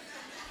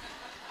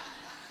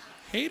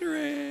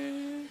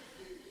 Haterade.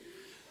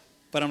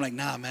 But I'm like,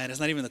 nah, man, it's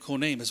not even the cool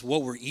name. It's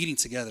what we're eating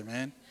together,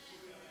 man.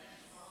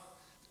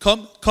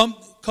 Come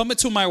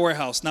into my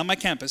warehouse, not my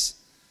campus.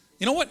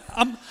 You know what?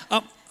 I'm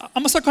going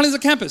to start calling this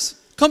a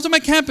campus. Come to my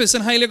campus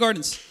in Hialeah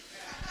Gardens.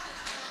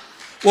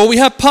 Well, we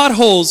have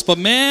potholes, but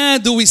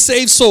man, do we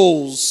save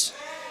souls.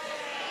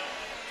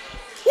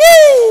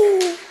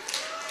 Woo!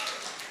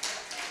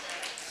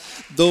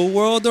 The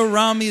world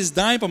around me is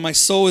dying, but my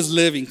soul is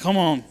living. Come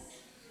on.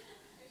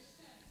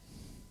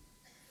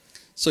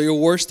 So your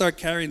words start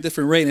carrying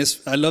different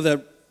weight. I love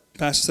that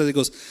Pastor says, it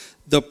goes,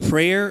 the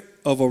prayer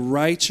of a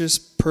righteous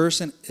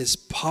person is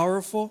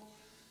powerful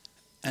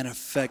and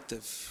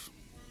effective.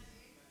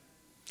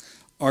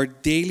 Our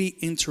daily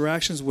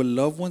interactions with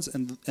loved ones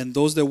and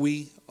those that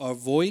we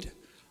avoid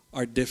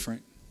are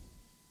different.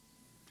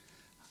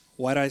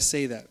 Why do I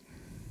say that?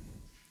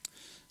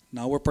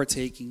 Now we're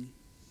partaking.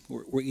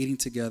 We're eating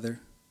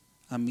together.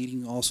 I'm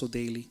eating also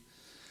daily.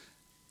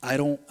 I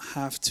don't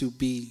have to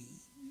be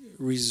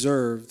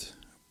reserved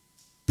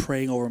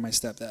praying over my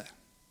stepdad.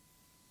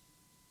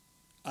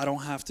 I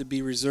don't have to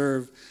be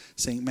reserved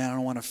saying, man, I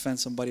don't want to offend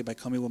somebody by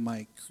coming with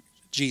my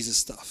Jesus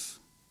stuff.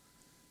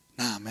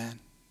 Nah, man,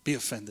 be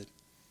offended.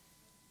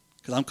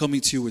 Because I'm coming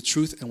to you with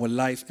truth and with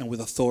life and with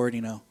authority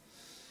now.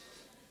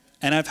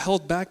 And I've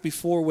held back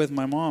before with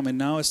my mom, and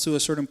now it's to a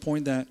certain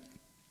point that,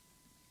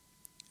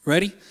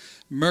 ready?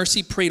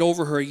 Mercy prayed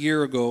over her a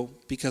year ago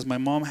because my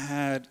mom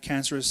had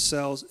cancerous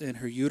cells in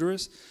her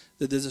uterus.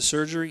 They did the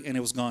surgery and it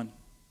was gone.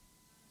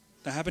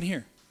 That happened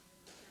here.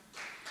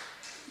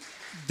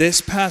 This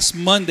past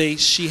Monday,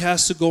 she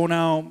has to go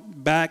now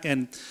back,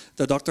 and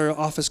the doctor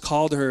office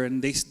called her,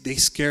 and they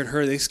scared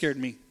her. They scared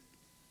me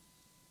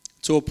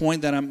to a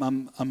point that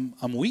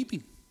I'm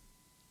weeping,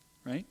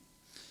 right?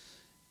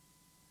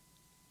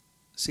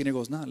 Cena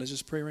goes, nah, let's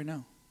just pray right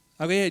now.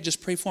 I go, yeah,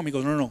 just pray for me. He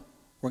goes, no,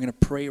 we're going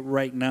to pray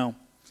right now.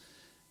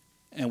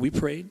 And we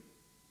prayed,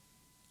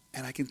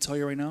 and I can tell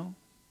you right now,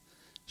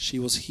 she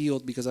was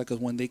healed because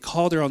when they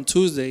called her on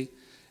Tuesday,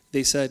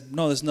 they said,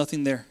 no, there's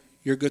nothing there.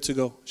 You're good to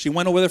go. She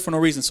went over there for no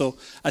reason, so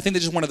I think they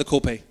just wanted the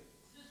copay.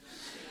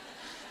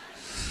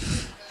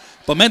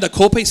 But man, the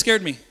copay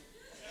scared me.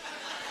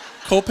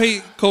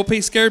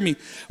 Copay scared me.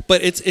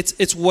 But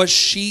it's what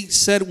she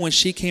said when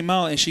she came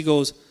out, and she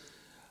goes,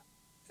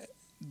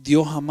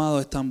 Dios amado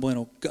es tan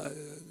bueno.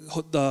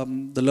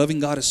 The loving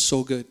God is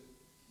so good.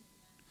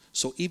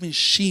 So even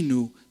she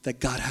knew that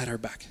God had her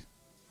back.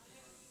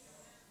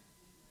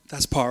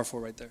 That's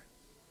powerful right there.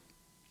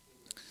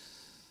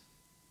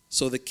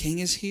 So the King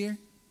is here.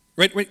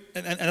 Right,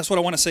 and that's what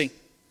I want to say.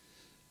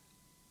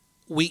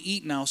 We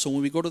eat now, so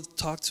when we go to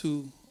talk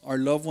to our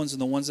loved ones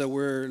and the ones that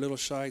we're a little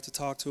shy to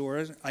talk to,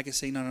 or I can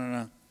say,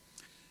 no.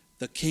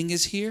 The King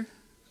is here,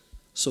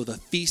 so the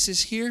feast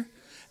is here,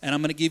 and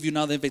I'm going to give you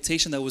now the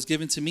invitation that was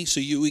given to me, so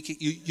you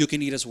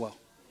can eat as well.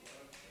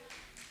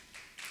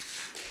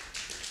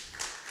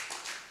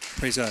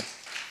 Praise God.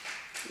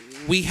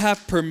 We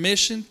have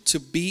permission to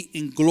be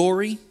in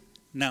glory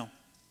now.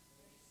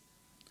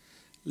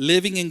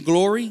 Living in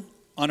glory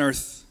on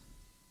earth.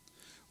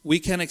 We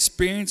can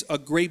experience a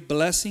great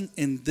blessing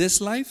in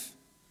this life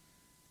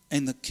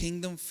and the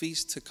kingdom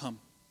feast to come.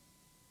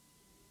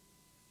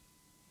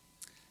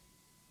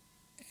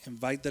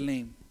 Invite the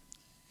lame,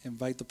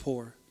 invite the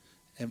poor,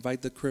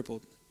 invite the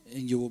crippled,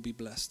 and you will be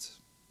blessed.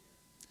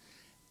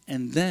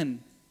 And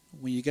then,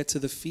 when you get to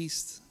the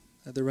feast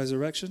at the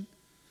resurrection,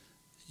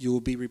 you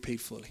will be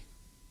repaid fully.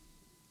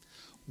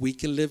 We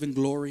can live in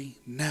glory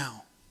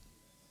now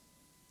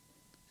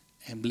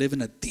and live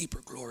in a deeper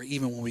glory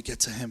even when we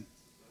get to Him.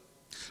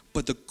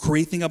 But the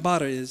great thing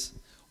about it is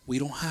we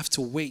don't have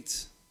to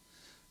wait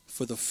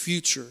for the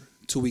future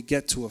till we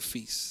get to a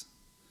feast.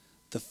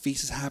 The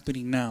feast is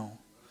happening now.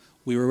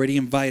 We were already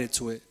invited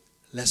to it.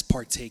 Let's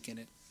partake in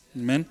it.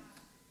 Amen?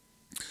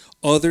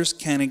 Others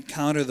can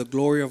encounter the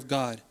glory of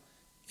God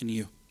in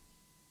you.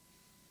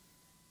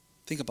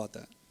 Think about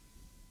that.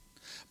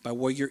 By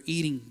what you're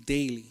eating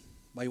daily,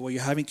 by what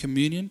you're having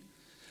communion,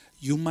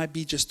 you might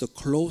be just the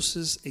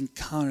closest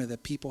encounter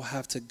that people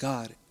have to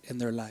God in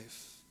their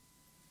life.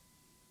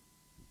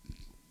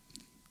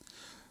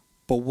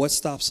 But what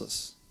stops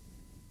us?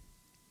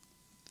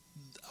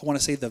 I want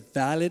to say the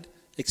valid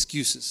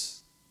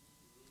excuses.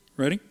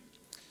 Ready?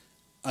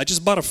 I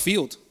just bought a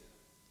field.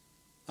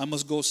 I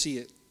must go see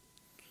it.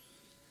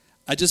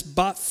 I just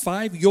bought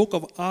 5 yoke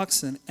of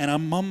oxen, and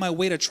I'm on my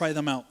way to try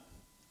them out.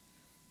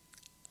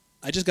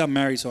 I just got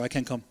married, so I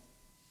can't come.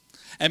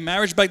 And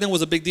marriage back then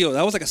was a big deal.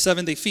 That was like a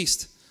 7-day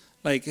feast.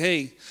 Like,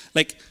 hey,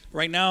 like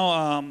right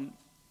now,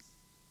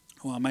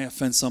 well, I might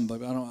offend some, but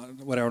I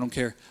don't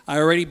care. I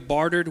already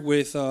bartered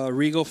with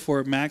Regal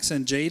for Max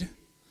and Jade.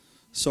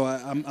 So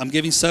I'm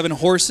giving 7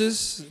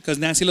 horses because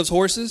Nancy loves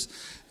horses,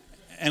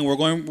 and we're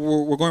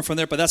going from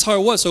there. But that's how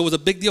it was. So it was a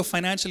big deal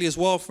financially as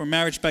well for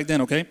marriage back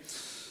then. Okay.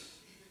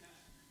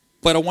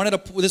 But I wanted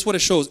to. This is what it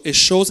shows. It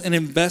shows an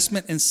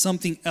investment in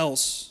something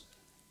else,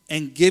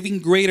 and giving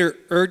greater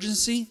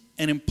urgency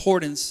and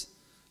importance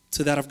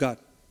to that of God.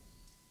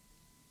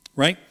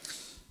 Right?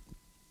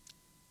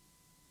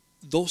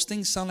 Those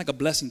things sound like a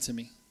blessing to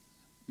me.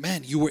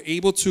 Man, you were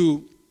able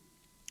to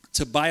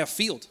buy a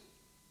field.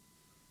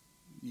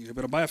 You were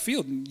able to buy a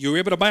field. You were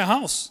able to buy a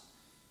house.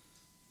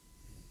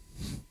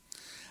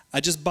 I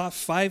just bought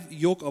 5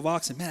 yoke of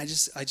oxen. Man, I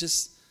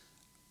just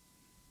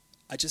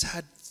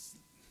had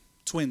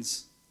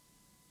twins.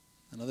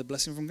 Another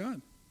blessing from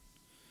God.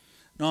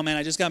 No, man,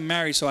 I just got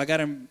married, so I got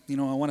to, I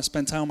want to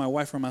spend time with my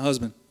wife or my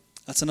husband.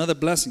 That's another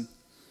blessing.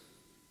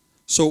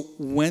 So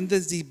when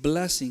does these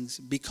blessings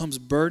becomes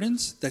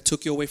burdens that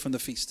took you away from the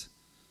feast?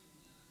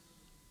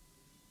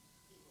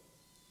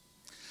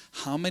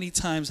 How many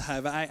times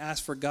have I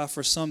asked for God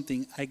for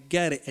something, I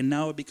get it, and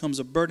now it becomes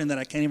a burden that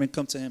I can't even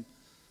come to Him?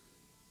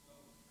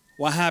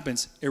 What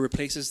happens? It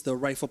replaces the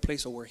rightful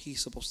place of where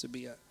He's supposed to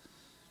be at.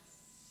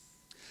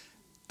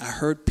 I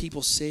heard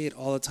people say it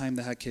all the time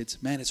that had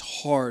kids. Man,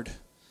 it's hard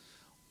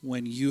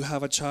when you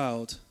have a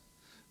child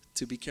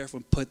to be careful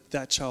and put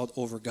that child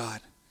over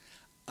God.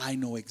 I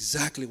know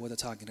exactly what they're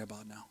talking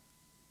about now.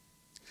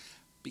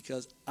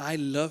 Because I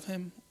love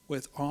Him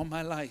with all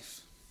my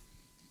life.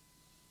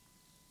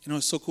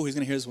 It's so cool. He's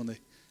going to hear this one day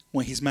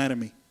when he's mad at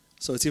me.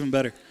 So it's even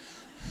better.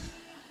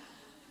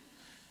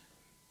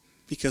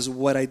 Because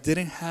what I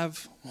didn't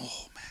have,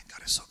 oh man,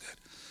 God is so good.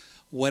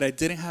 What I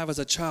didn't have as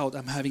a child,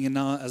 I'm having it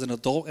now as an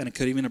adult, and I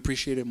could even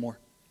appreciate it more.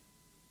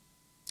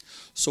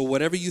 So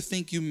whatever you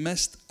think you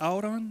missed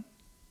out on,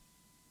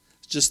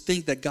 just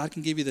think that God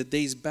can give you the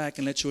days back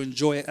and let you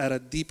enjoy it at a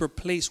deeper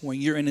place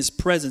when you're in His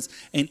presence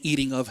and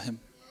eating of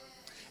Him.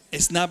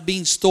 It's not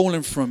being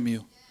stolen from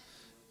you.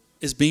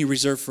 It's being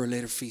reserved for a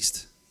later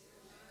feast.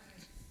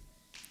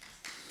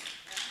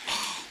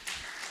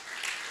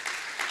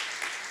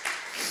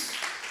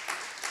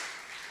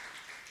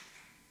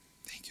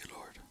 Thank you,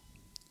 Lord.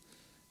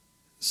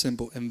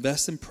 Simple.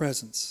 Invest in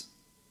presence,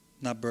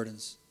 not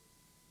burdens.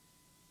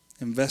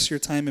 Invest your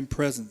time in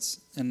presence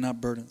and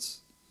not burdens.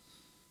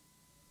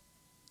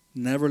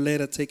 Never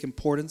let it take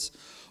importance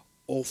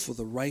for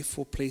the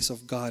rightful place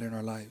of God in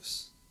our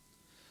lives.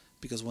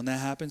 Because when that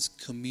happens,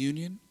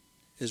 communion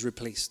is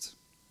replaced.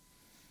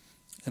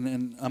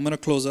 And I'm going to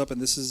close up,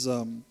 and this is...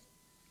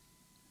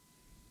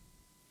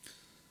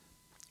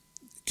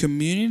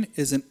 communion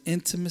is an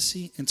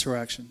intimacy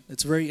interaction.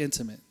 It's very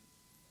intimate.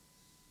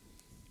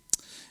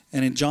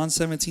 And in John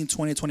 17,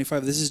 20,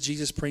 25, this is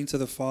Jesus praying to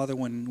the Father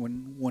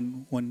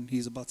when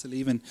He's about to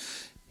leave. And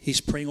He's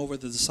praying over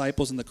the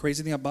disciples. And the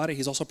crazy thing about it,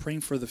 He's also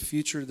praying for the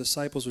future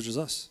disciples, which is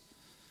us.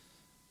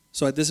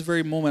 So at this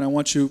very moment, I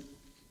want you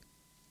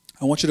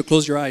to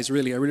close your eyes,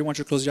 really. I really want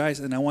you to close your eyes.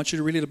 And I want you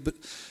to really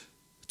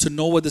to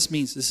know what this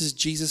means. This is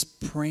Jesus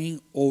praying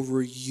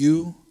over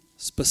you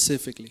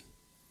specifically.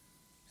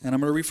 And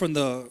I'm going to read from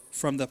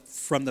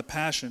the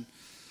Passion.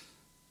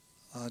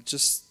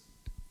 Just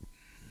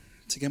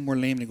to get more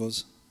lame, it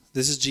goes,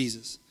 this is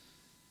Jesus.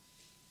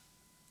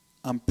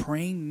 I'm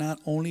praying not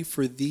only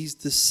for these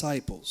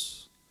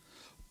disciples,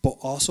 but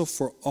also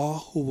for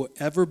all who will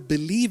ever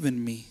believe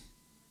in me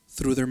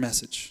through their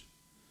message.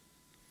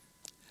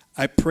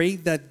 I pray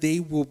that they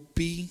will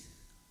be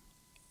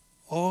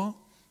all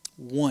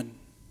one,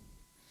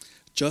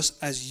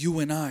 just as you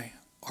and I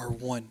are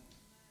one.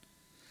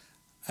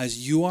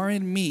 As you are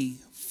in me,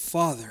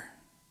 Father,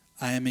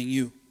 I am in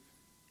you.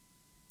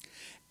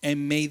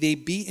 And may they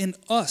be in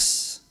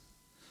us,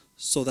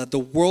 so that the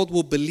world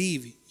will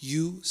believe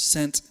you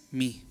sent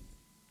me.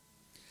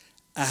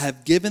 I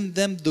have given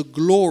them the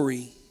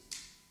glory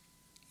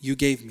you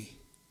gave me,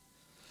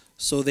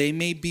 so they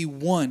may be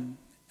one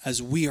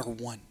as we are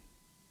one.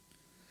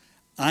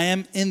 I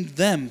am in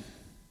them,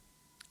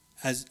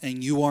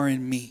 and you are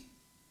in me.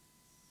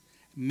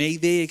 May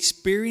they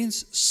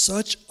experience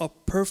such a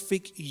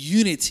perfect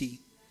unity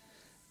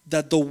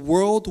that the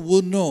world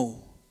will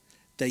know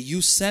that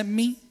you sent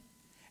me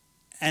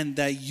and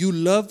that you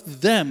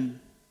love them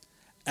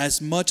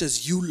as much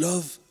as you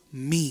love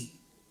me.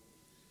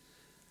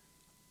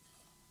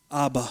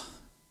 Abba,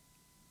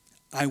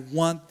 I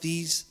want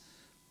these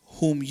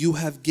whom you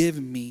have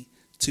given me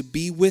to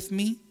be with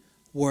me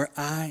where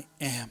I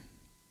am.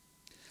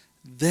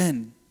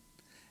 Then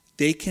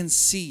they can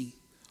see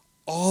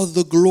all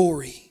the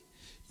glory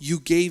you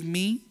gave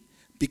me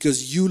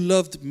because you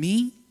loved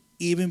me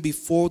even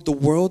before the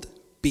world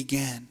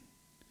began.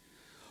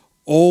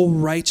 O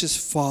righteous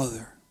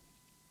Father,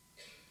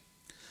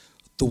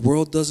 the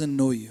world doesn't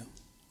know you,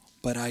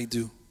 but I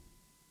do.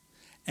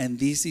 And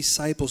these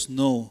disciples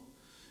know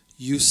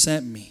you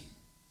sent me,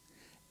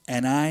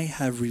 and I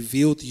have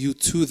revealed you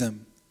to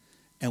them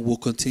and will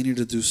continue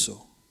to do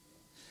so.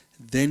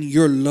 Then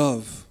your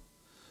love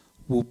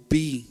will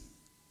be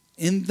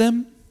in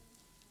them,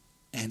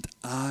 and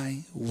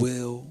I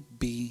will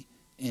be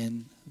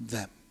in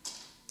them.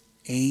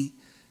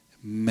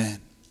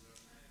 Amen.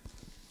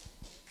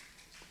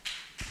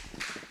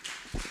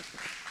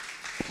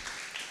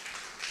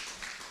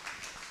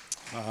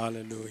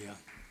 Hallelujah.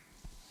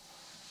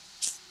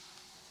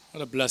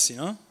 What a blessing,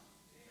 huh?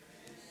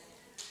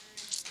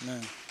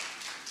 Amen.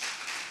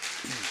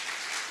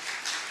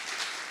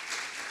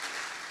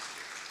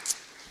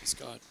 Praise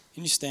God.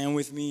 Can you stand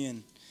with me?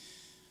 And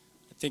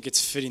I think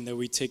it's fitting that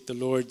we take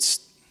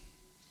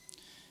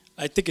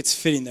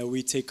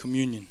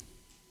communion.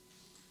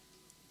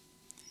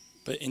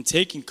 But in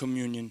taking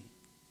communion,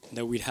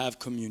 that we'd have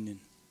communion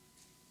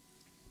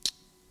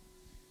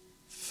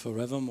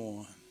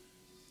forevermore.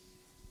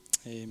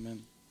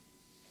 Amen.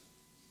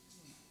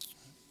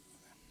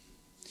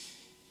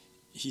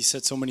 he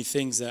said so many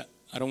things that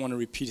I don't want to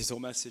repeat his whole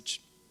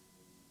message.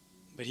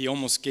 But he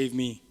almost gave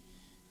me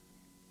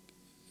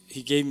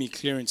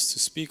clearance to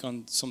speak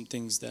on some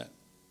things that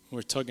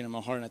were tugging at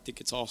my heart, and I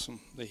think it's awesome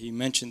that he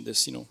mentioned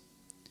this,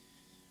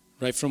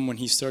 right from when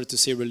he started to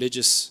say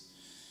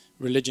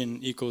religion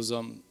equals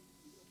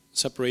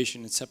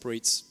separation. It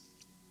separates.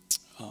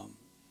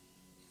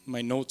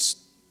 My notes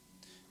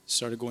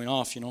started going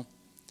off,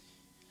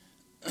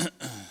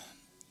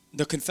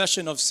 The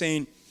confession of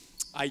saying,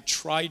 I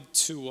tried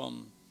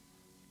to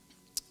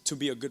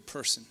be a good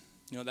person.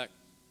 That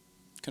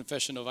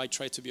confession of I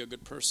tried to be a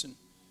good person.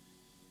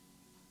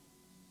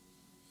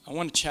 I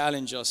want to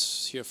challenge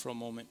us here for a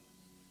moment.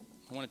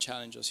 I want to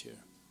challenge us here.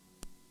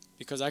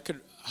 Because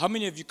how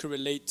many of you could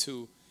relate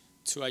to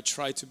I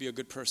try to be a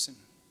good person?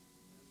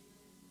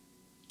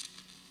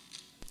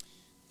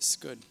 It's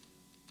good.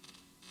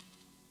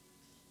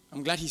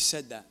 I'm glad he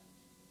said that.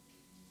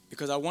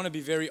 Because I want to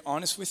be very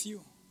honest with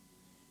you.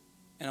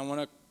 And I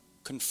want to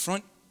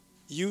confront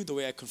you the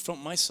way I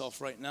confront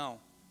myself right now.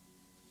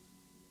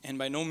 And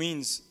by no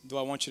means do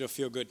I want you to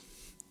feel good.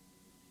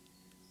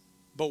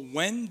 But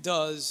when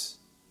does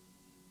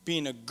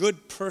being a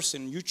good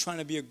person, you trying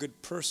to be a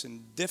good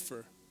person,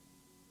 differ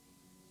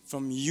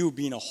from you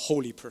being a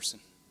holy person?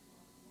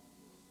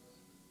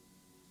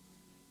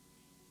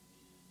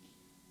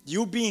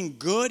 You being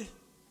good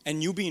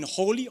and you being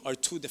holy are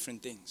two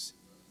different things.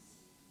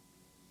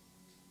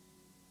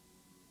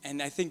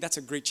 And I think that's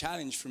a great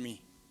challenge for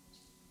me.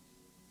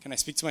 Can I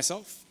speak to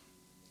myself?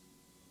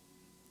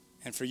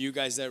 And for you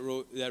guys that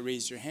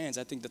raised your hands,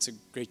 I think that's a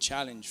great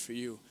challenge for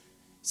you.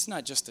 It's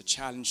not just a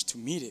challenge to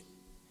meet it.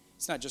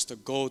 It's not just a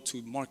goal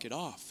to mark it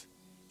off.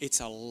 It's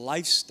a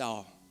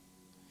lifestyle.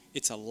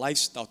 It's a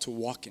lifestyle to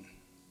walk in.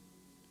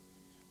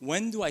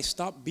 When do I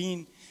stop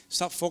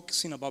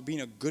focusing about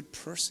being a good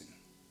person?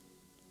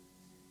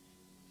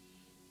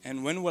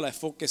 And when will I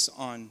focus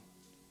on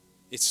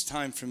it's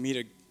time for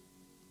me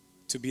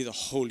to be the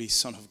holy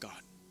Son of God?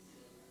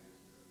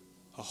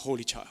 A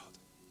holy child.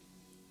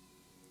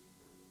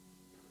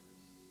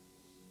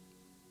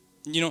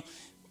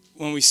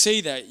 When we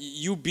say that,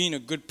 you being a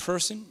good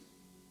person,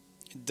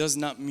 it does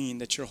not mean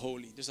that you're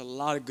holy. There's a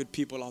lot of good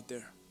people out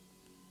there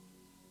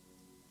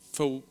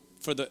for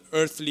the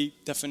earthly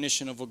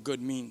definition of what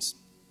good means.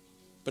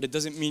 But it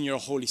doesn't mean you're a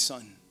holy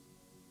son.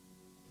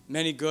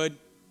 Many good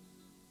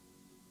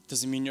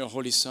doesn't mean you're a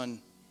holy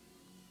son.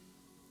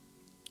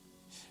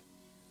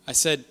 I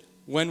said,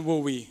 when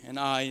will we, and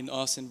I and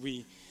us and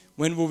we,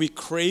 when will we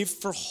crave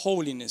for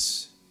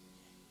holiness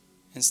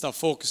and stop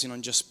focusing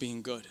on just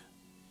being good?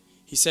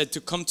 He said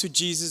to come to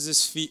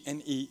Jesus' feet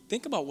and eat.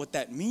 Think about what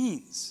that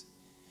means.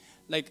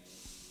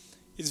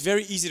 It's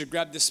very easy to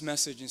grab this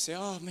message and say,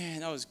 oh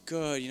man, that was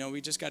good. We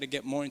just got to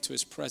get more into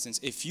his presence.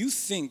 If you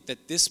think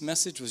that this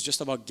message was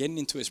just about getting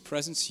into his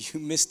presence, you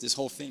missed this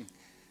whole thing.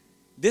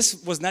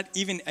 This was not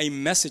even a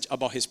message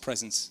about his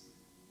presence.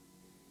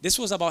 This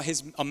was about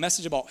a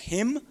message about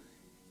him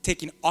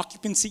taking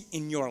occupancy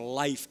in your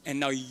life. And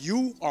now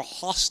you are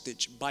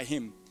hostage by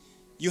him.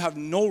 You have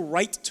no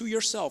right to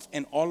yourself,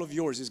 and all of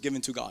yours is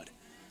given to God.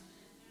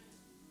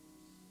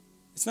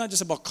 It's not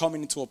just about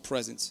coming into a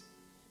presence.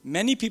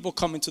 Many people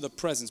come into the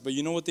presence, but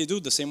you know what they do?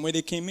 The same way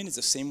they came in is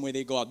the same way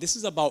they go out. This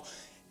is about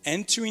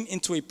entering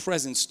into a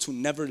presence to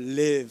never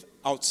live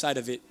outside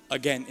of it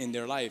again in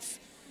their life.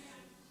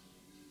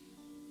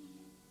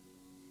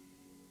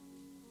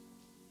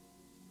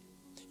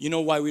 You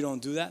know why we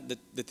don't do that?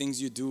 The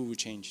things you do will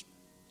change.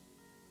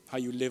 How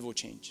you live will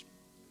change.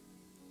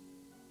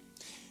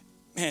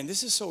 Man,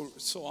 this is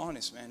so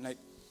honest, man.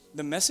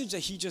 The message that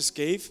he just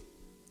gave,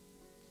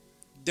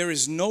 there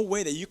is no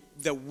way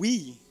that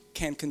we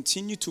can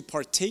continue to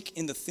partake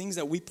in the things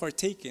that we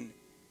partake in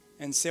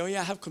and say, oh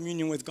yeah, I have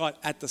communion with God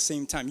at the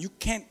same time. You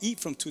can't eat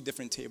from two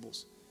different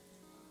tables.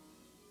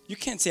 You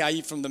can't say I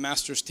eat from the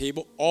master's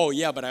table. Oh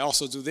yeah, but I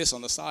also do this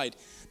on the side.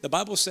 The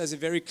Bible says it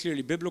very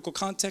clearly. Biblical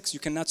context, you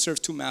cannot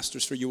serve two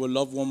masters, for you will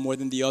love one more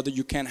than the other.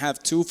 You can't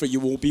have two, for you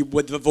will be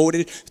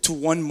devoted to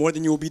one more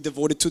than you will be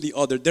devoted to the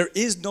other. There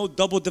is no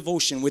double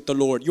devotion with the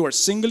Lord. You are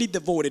singly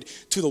devoted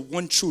to the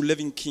one true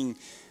living King.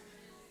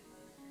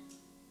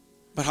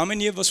 But how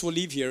many of us will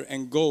leave here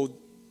and go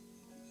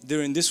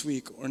during this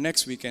week or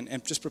next weekend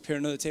and just prepare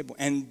another table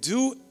and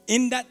do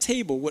in that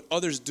table what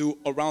others do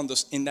around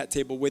us in that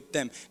table with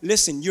them?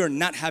 Listen, you're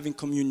not having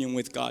communion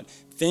with God.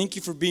 Thank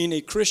you for being a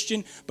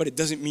Christian, but it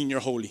doesn't mean you're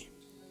holy.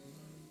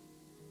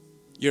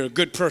 You're a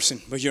good person,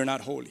 but you're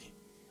not holy.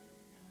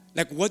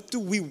 What do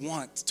we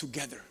want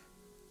together?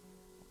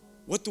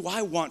 What do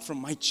I want from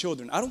my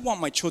children? I don't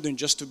want my children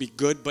just to be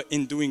good, but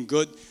in doing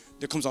good,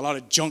 there comes a lot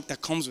of junk that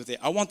comes with it.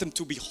 I want them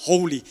to be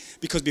holy,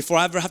 because before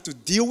I ever have to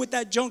deal with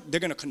that junk, they're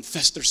going to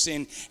confess their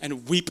sin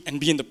and weep and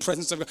be in the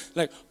presence of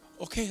God.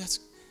 Okay,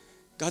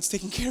 God's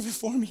taking care of it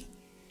for me.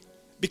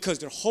 Because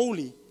they're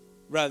holy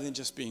rather than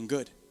just being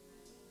good.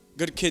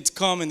 Good kids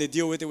come and they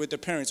deal with it with their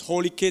parents.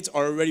 Holy kids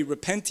are already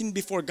repenting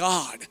before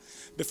God,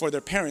 before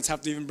their parents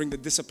have to even bring the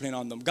discipline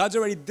on them. God's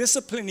already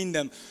disciplining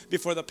them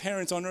before the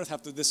parents on earth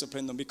have to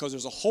discipline them, because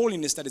there's a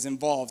holiness that is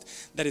involved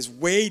that is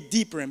way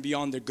deeper and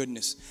beyond their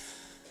goodness.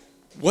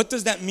 What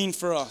does that mean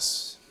for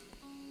us?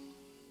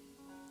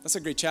 That's a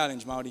great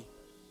challenge, Maudie.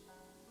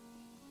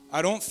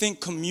 I don't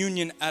think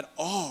communion at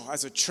all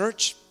as a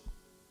church.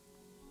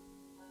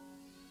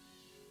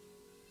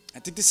 I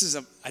think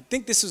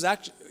this was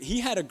actually, he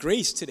had a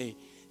grace today.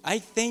 I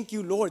thank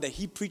you, Lord, that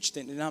he preached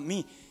it and not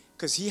me,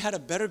 because he had a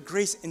better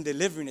grace in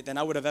delivering it than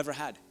I would have ever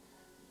had.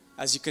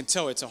 As you can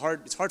tell, it's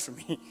hard for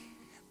me.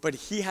 But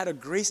he had a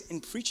grace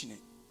in preaching it.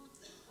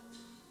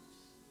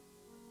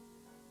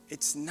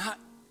 It's not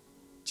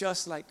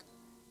just like,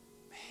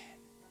 man,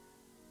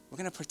 we're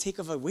going to partake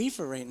of a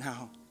wafer right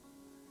now.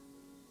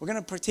 We're going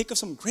to partake of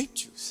some grape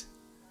juice.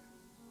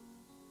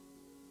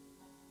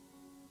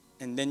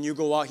 And then you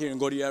go out here and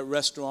go to your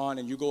restaurant,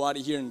 and you go out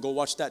of here and go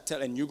watch that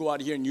and you go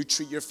out of here and you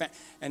treat your family.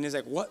 And it's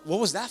like, what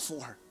was that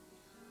for?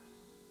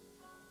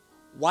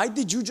 Why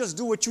did you just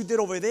do what you did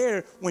over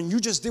there when you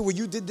just did what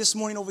you did this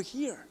morning over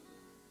here?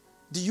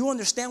 Do you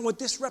understand what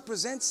this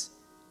represents?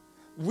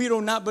 We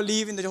do not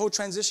believe in the whole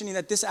transitioning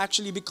that this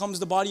actually becomes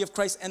the body of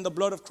Christ and the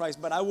blood of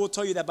Christ. But I will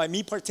tell you that by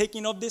me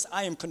partaking of this,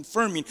 I am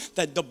confirming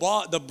that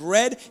the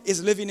bread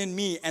is living in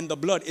me and the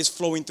blood is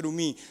flowing through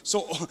me.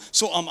 So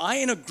am I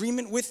in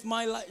agreement with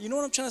my life? You know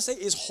what I'm trying to say?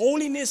 Is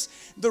holiness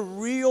the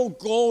real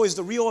goal, is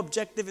the real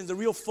objective, is the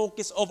real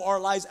focus of our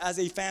lives as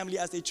a family,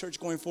 as a church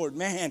going forward?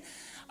 Man,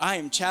 I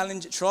am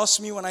challenged.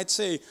 Trust me when I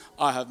say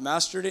I have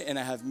mastered it and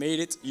I have made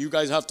it. You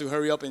guys have to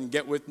hurry up and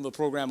get with the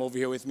program over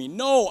here with me.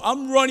 No,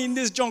 I'm running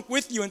this junk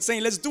with you and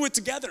saying, let's do it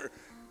together.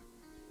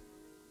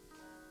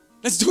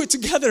 Let's do it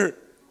together.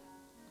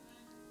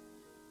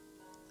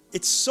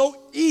 It's so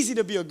easy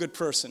to be a good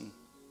person.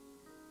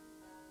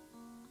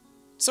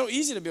 So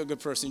easy to be a good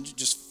person. You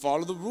just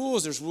follow the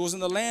rules. There's rules in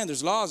the land.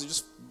 There's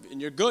laws. And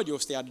you're good. You'll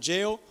stay out of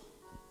jail.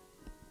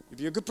 You'll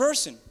be a good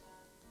person.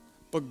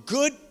 But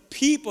good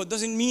people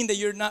doesn't mean that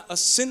you're not a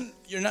sinner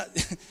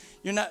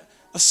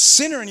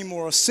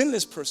anymore, a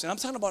sinless person. I'm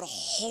talking about a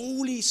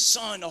holy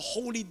son, a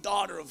holy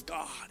daughter of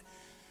God.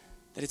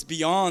 That it's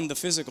beyond the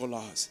physical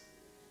laws.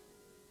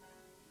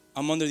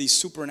 I'm under these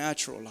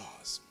supernatural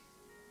laws.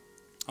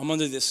 I'm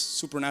under this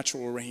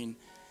supernatural reign.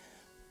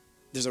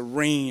 There's a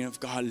reign of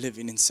God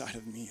living inside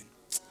of me.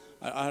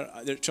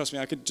 And trust me,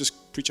 I could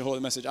just preach a whole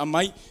message. I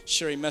might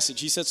share a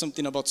message. He said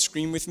something about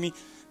scream with me.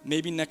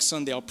 Maybe next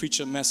Sunday I'll preach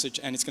a message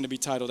and it's going to be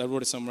titled, I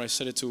wrote it somewhere, I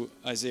said it to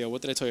Isaiah.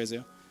 What did I tell you,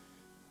 Isaiah?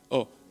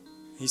 Oh,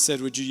 he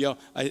said, would you yell?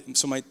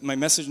 So my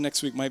message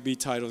next week might be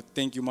titled,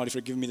 thank you, Marty, for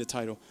giving me the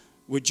title.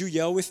 Would you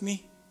yell with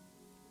me?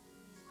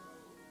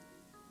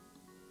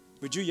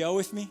 Would you yell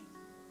with me?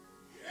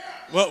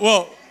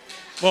 Well,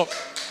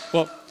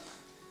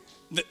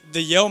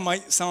 the yell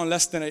might sound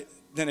less than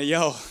a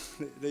yell.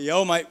 The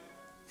yell might,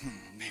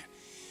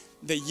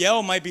 the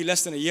yell might be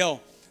less than a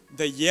yell.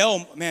 The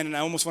yell, man, and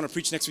I almost want to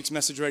preach next week's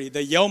message already.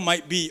 The yell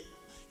might be,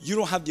 you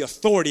don't have the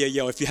authority to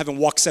yell if you haven't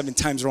walked 7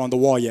 times around the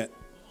wall yet.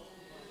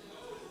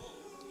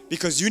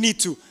 Because you need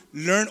to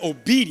learn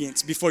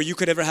obedience before you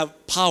could ever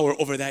have power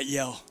over that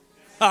yell.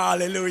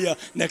 Hallelujah.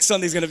 Next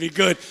Sunday's going to be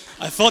good.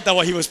 I thought that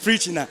while he was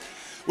preaching that.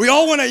 We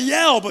all want to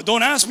yell, but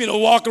don't ask me to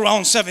walk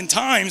around 7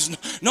 times.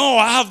 No,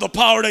 I have the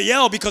power to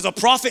yell because a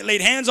prophet laid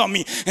hands on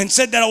me and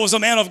said that I was a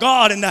man of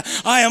God and that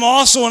I am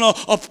also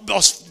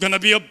going to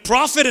be a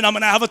prophet and I'm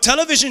going to have a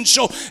television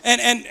show.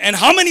 And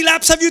how many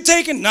laps have you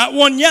taken? Not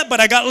one yet, but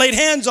I got laid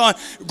hands on.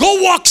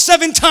 Go walk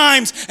 7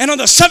 times, and on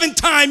the 7th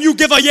time you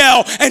give a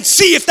yell and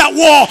see if that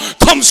wall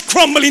comes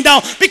crumbling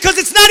down, because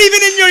it's not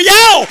even in your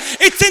yell.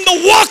 It's in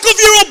the walk of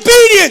your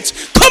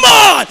obedience. Come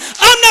on.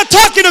 I'm not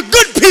talking to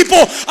good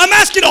people. I'm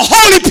asking the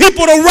holy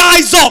people to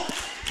rise up.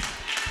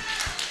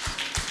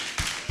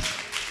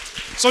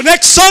 So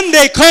next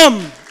Sunday,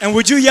 come, and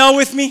would you yell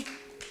with me?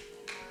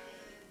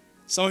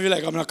 Some of you are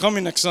like, I'm not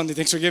coming next Sunday.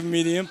 Thanks for giving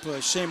me the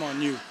input. Shame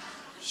on you.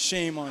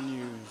 Shame on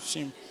you.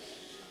 Shame.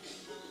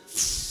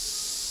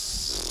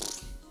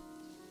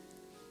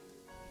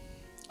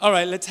 All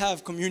right, let's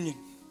have communion.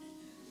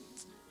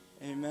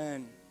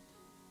 Amen.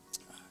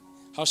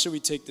 How should we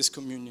take this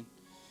communion?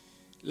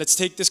 Let's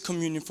take this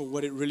communion for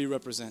what it really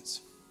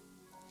represents.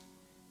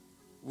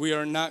 We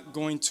are not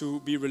going to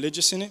be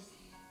religious in it,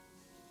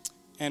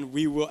 and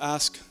we will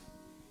ask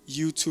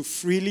you to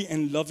freely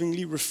and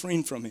lovingly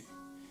refrain from it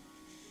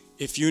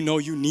if you know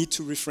you need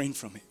to refrain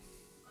from it.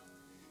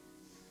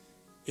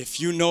 If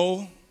you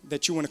know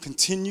that you want to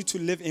continue to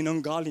live in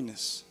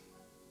ungodliness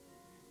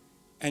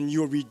and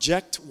you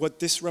reject what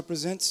this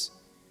represents,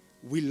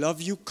 we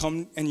love you.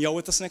 Come and yell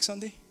with us next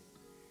Sunday,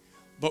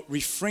 but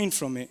refrain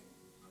from it,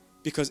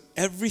 because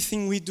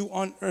everything we do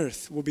on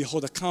earth will be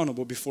held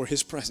accountable before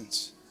His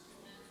presence.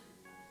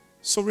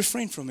 So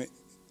refrain from it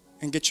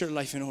and get your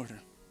life in order.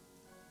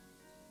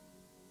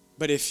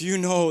 But if you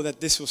know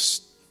that this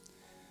was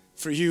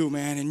for you,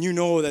 man, and you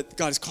know that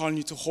God is calling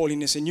you to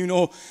holiness, and you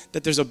know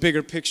that there's a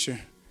bigger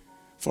picture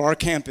for our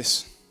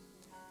campus,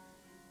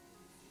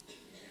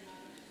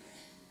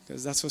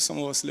 Because that's what some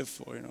of us live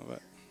for, you know.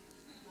 But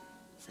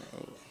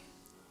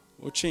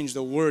we'll change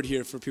the word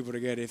here for people to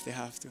get it if they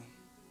have to.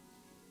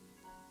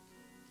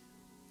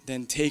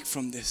 Then take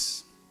from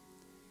this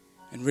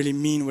and really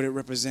mean what it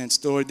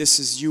represents. Lord, this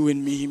is you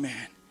and me,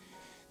 man.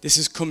 This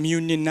is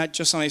communion, not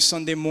just on a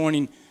Sunday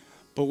morning,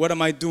 but what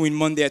am I doing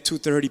Monday at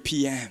 2:30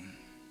 p.m.?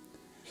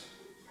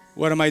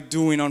 What am I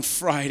doing on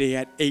Friday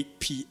at 8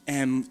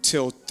 p.m.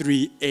 till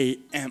 3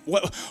 a.m.?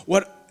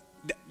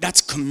 That's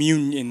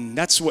communion.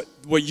 That's what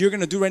you're going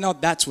to do right now.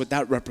 That's what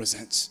that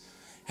represents.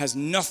 It has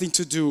nothing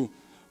to do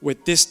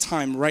with this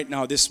time right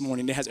now, this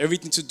morning. It has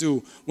everything to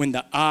do when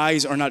the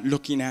eyes are not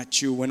looking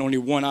at you, when only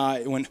one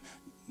eye,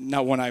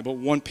 not one eye, but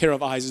one pair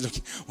of eyes is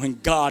looking, when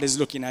God is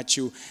looking at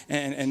you,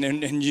 and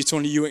it's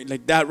only you,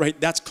 like that, right?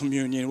 That's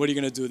communion. What are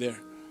you going to do there?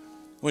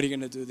 What are you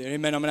going to do there?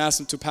 Amen. I'm going to ask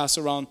them to pass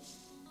around.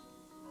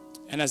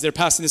 And as they're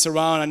passing this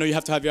around, I know you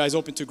have to have your eyes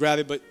open to grab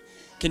it, but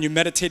can you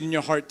meditate in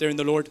your heart there in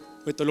the Lord,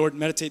 with the Lord?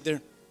 Meditate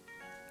there.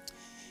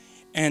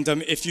 And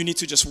if you need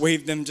to just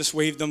wave them.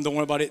 Don't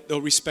worry about it. They'll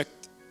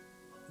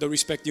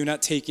respect you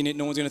not taking it.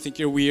 No one's going to think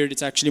you're weird.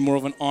 It's actually more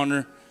of an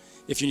honor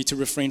if you need to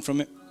refrain from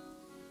it.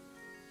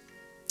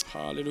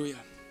 Hallelujah.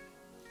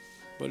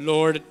 But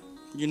Lord,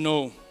 you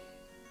know.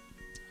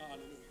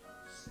 Hallelujah.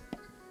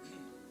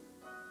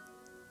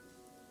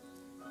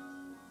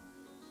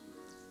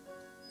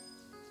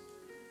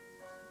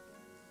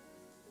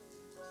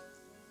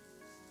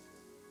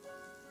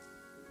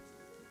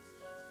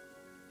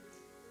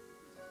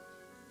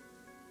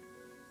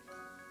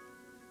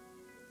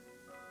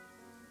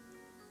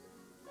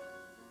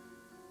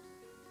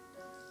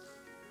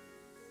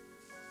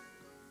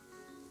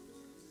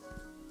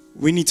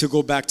 We need to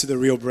go back to the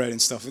real bread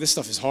and stuff. This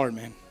stuff is hard,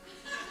 man.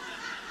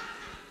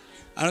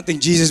 I don't think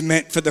Jesus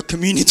meant for the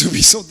communion to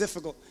be so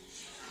difficult.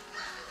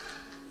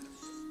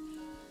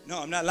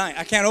 No, I'm not lying.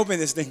 I can't open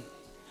this thing.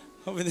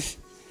 Open this.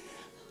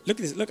 Look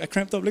at this. Look, I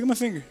cramped up. Look at my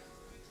finger.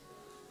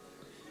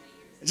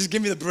 Just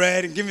give me the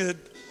bread and give me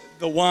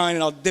the wine,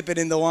 and I'll dip it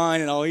in the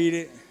wine and I'll eat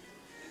it.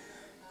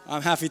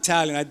 I'm half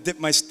Italian. I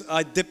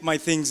dip my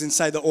things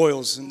inside the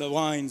oils and the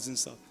wines and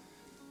stuff.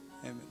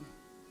 Amen.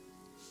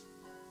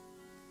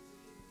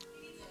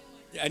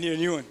 Yeah, I need a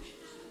new one.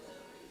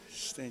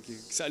 Thank you.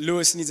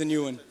 Lewis needs a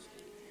new one.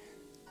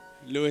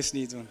 Lewis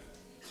needs one.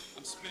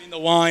 I'm spilling the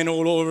wine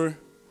all over.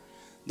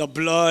 The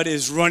blood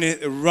is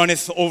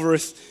runneth over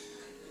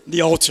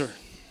the altar.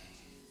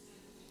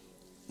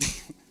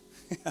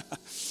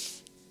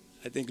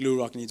 I think Lou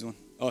Rock needs one.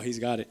 Oh, he's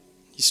got it.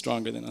 He's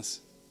stronger than us.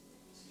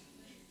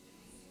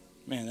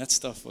 Man, that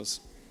stuff was...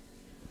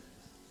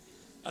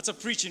 That's a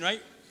preaching,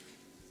 right?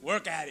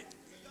 Work at it.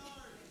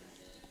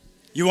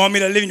 You want me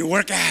to live in you?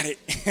 Work at it.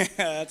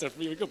 That's a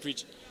free. We could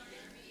preach.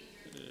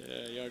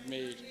 Yeah, yard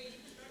made.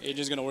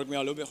 Adrian's going to work me out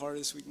a little bit harder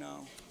this week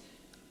now.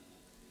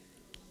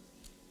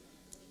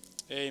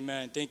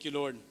 Amen. Thank you,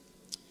 Lord.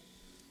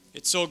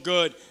 It's so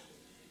good.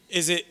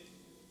 Is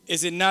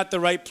it not the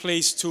right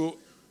place to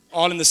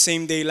all in the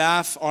same day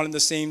laugh, all in the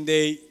same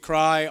day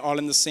cry, all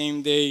in the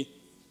same day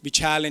be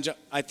challenged?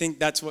 I think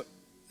that's what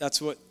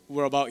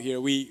we're about here.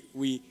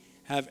 We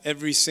have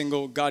every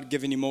single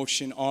God-given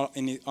emotion on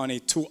a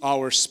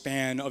 2-hour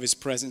span of His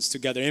presence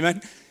together.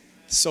 Amen?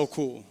 So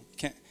cool.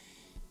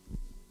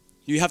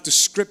 You have to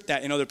script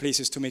that in other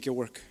places to make it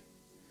work.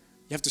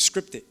 You have to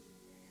script it.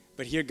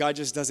 But here, God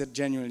just does it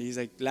genuinely. He's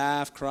like,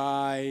 laugh,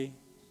 cry,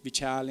 be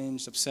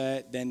challenged,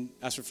 upset, then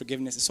ask for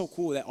forgiveness. It's so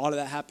cool that all of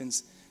that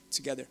happens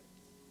together.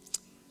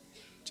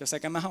 Just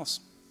like at my house.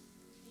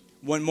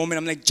 One moment,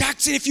 I'm like,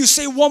 Jackson, if you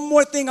say one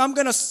more thing, I'm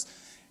going to...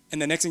 And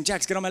the next thing,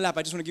 Jax, get on my lap.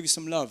 I just want to give you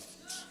some love.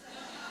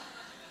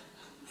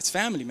 It's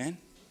family, man.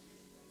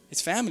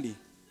 It's family.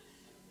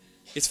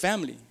 It's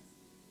family.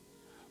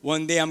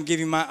 One day I'm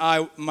giving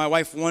my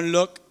wife one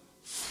look,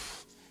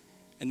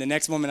 and the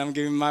next moment I'm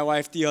giving my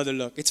wife the other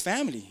look. It's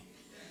family.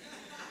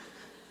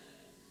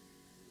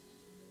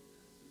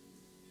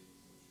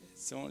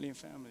 It's only in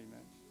family,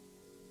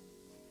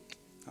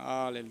 man.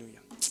 Hallelujah.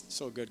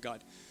 So good,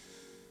 God.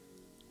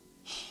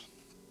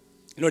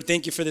 Lord,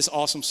 thank you for this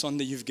awesome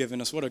Sunday you've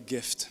given us. What a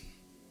gift.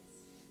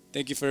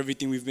 Thank you for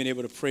everything we've been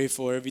able to pray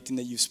for, everything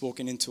that you've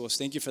spoken into us.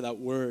 Thank you for that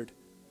word.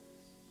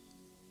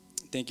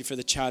 Thank you for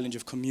the challenge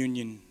of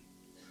communion,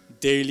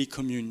 daily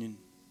communion.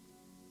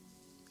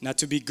 Not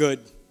to be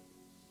good,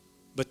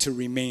 but to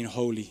remain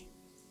holy.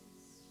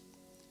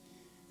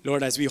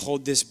 Lord, as we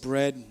hold this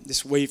bread,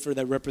 this wafer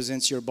that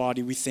represents your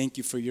body, we thank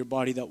you for your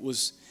body that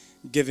was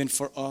given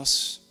for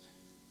us.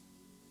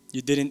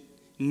 You didn't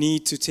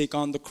need to take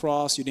on the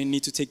cross. You didn't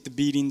need to take the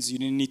beatings. You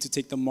didn't need to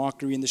take the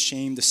mockery and the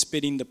shame, the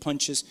spitting, the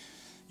punches.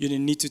 You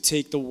didn't need to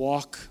take the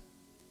walk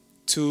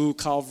to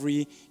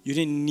Calvary. You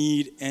didn't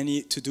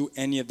need to do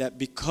any of that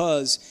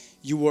because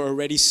you were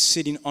already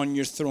sitting on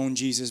your throne,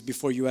 Jesus,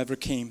 before you ever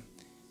came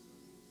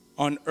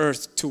on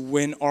earth to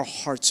win our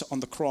hearts on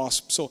the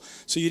cross. So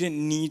you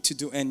didn't need to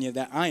do any of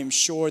that. I am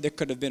sure there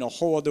could have been a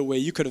whole other way.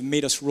 You could have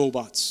made us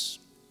robots.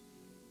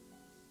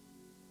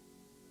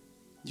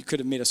 You could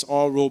have made us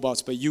all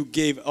robots, but you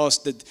gave us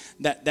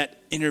that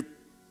inner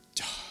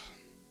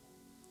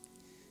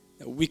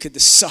that we could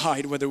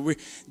decide whether we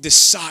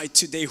decide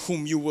today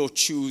whom you will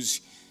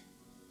choose.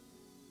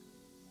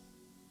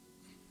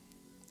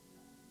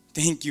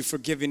 Thank you for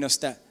giving us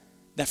that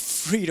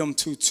freedom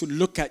to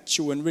look at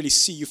you and really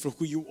see you for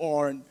who you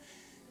are and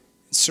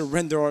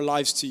surrender our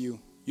lives to you.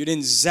 You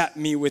didn't zap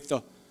me with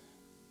an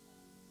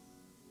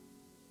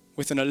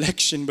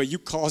election, but you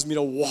caused me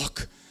to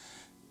walk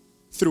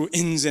through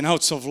ins and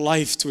outs of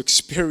life to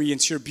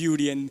experience your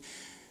beauty. And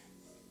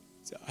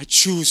I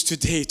choose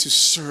today to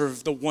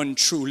serve the one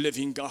true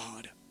living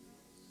God.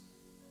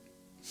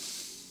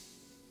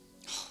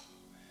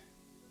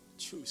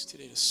 Choose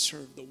today to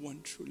serve the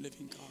one true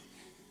living God.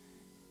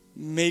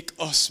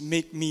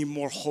 Make me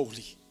more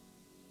holy.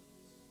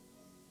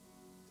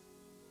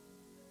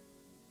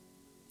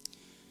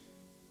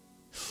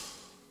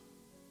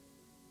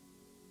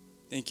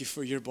 Thank you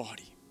for your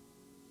body.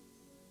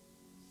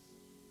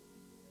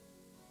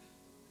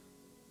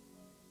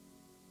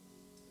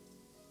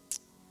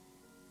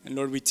 And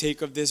Lord, we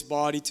take of this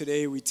body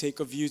today, we take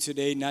of you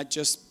today, not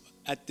just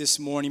at this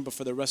morning, but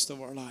for the rest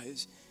of our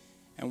lives.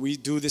 And we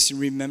do this in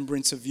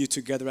remembrance of you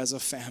together as a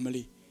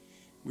family.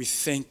 We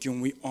thank you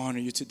and we honor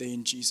you today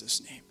in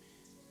Jesus' name.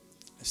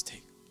 Let's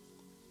take.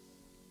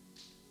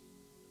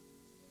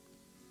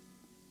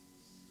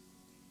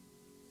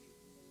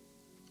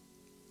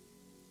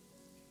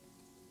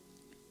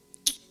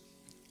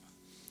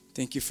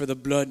 Thank you for the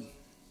blood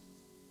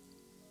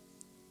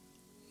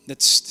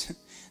that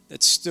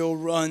still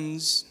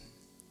runs.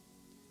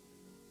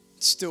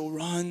 It still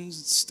runs.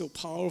 It's still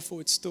powerful.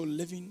 It's still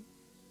living.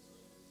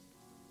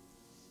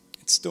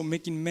 It's still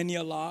making many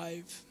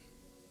alive.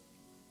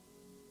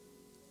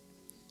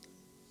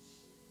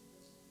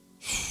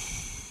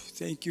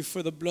 Thank you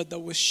for the blood that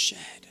was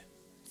shed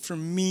for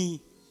me,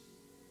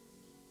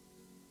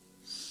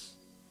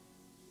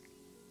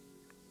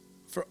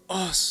 for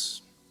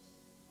us,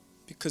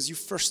 because you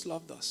first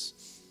loved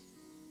us.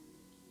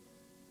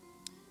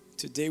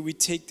 Today we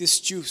take this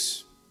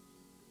juice,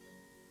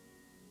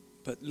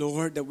 but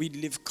Lord, that we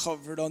live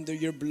covered under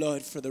your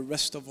blood for the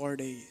rest of our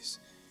days.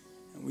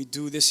 And we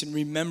do this in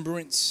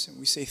remembrance, and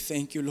we say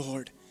thank you,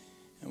 Lord.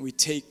 And we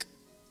take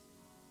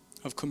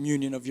of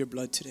communion of your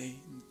blood today.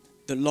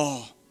 The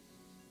law,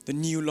 the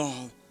new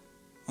law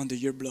under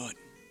your blood,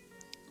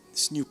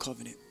 this new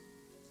covenant.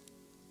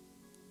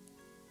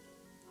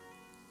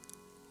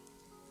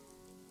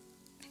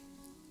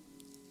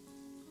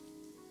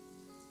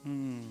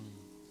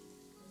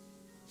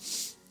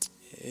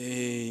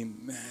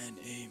 Amen,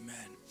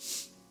 amen.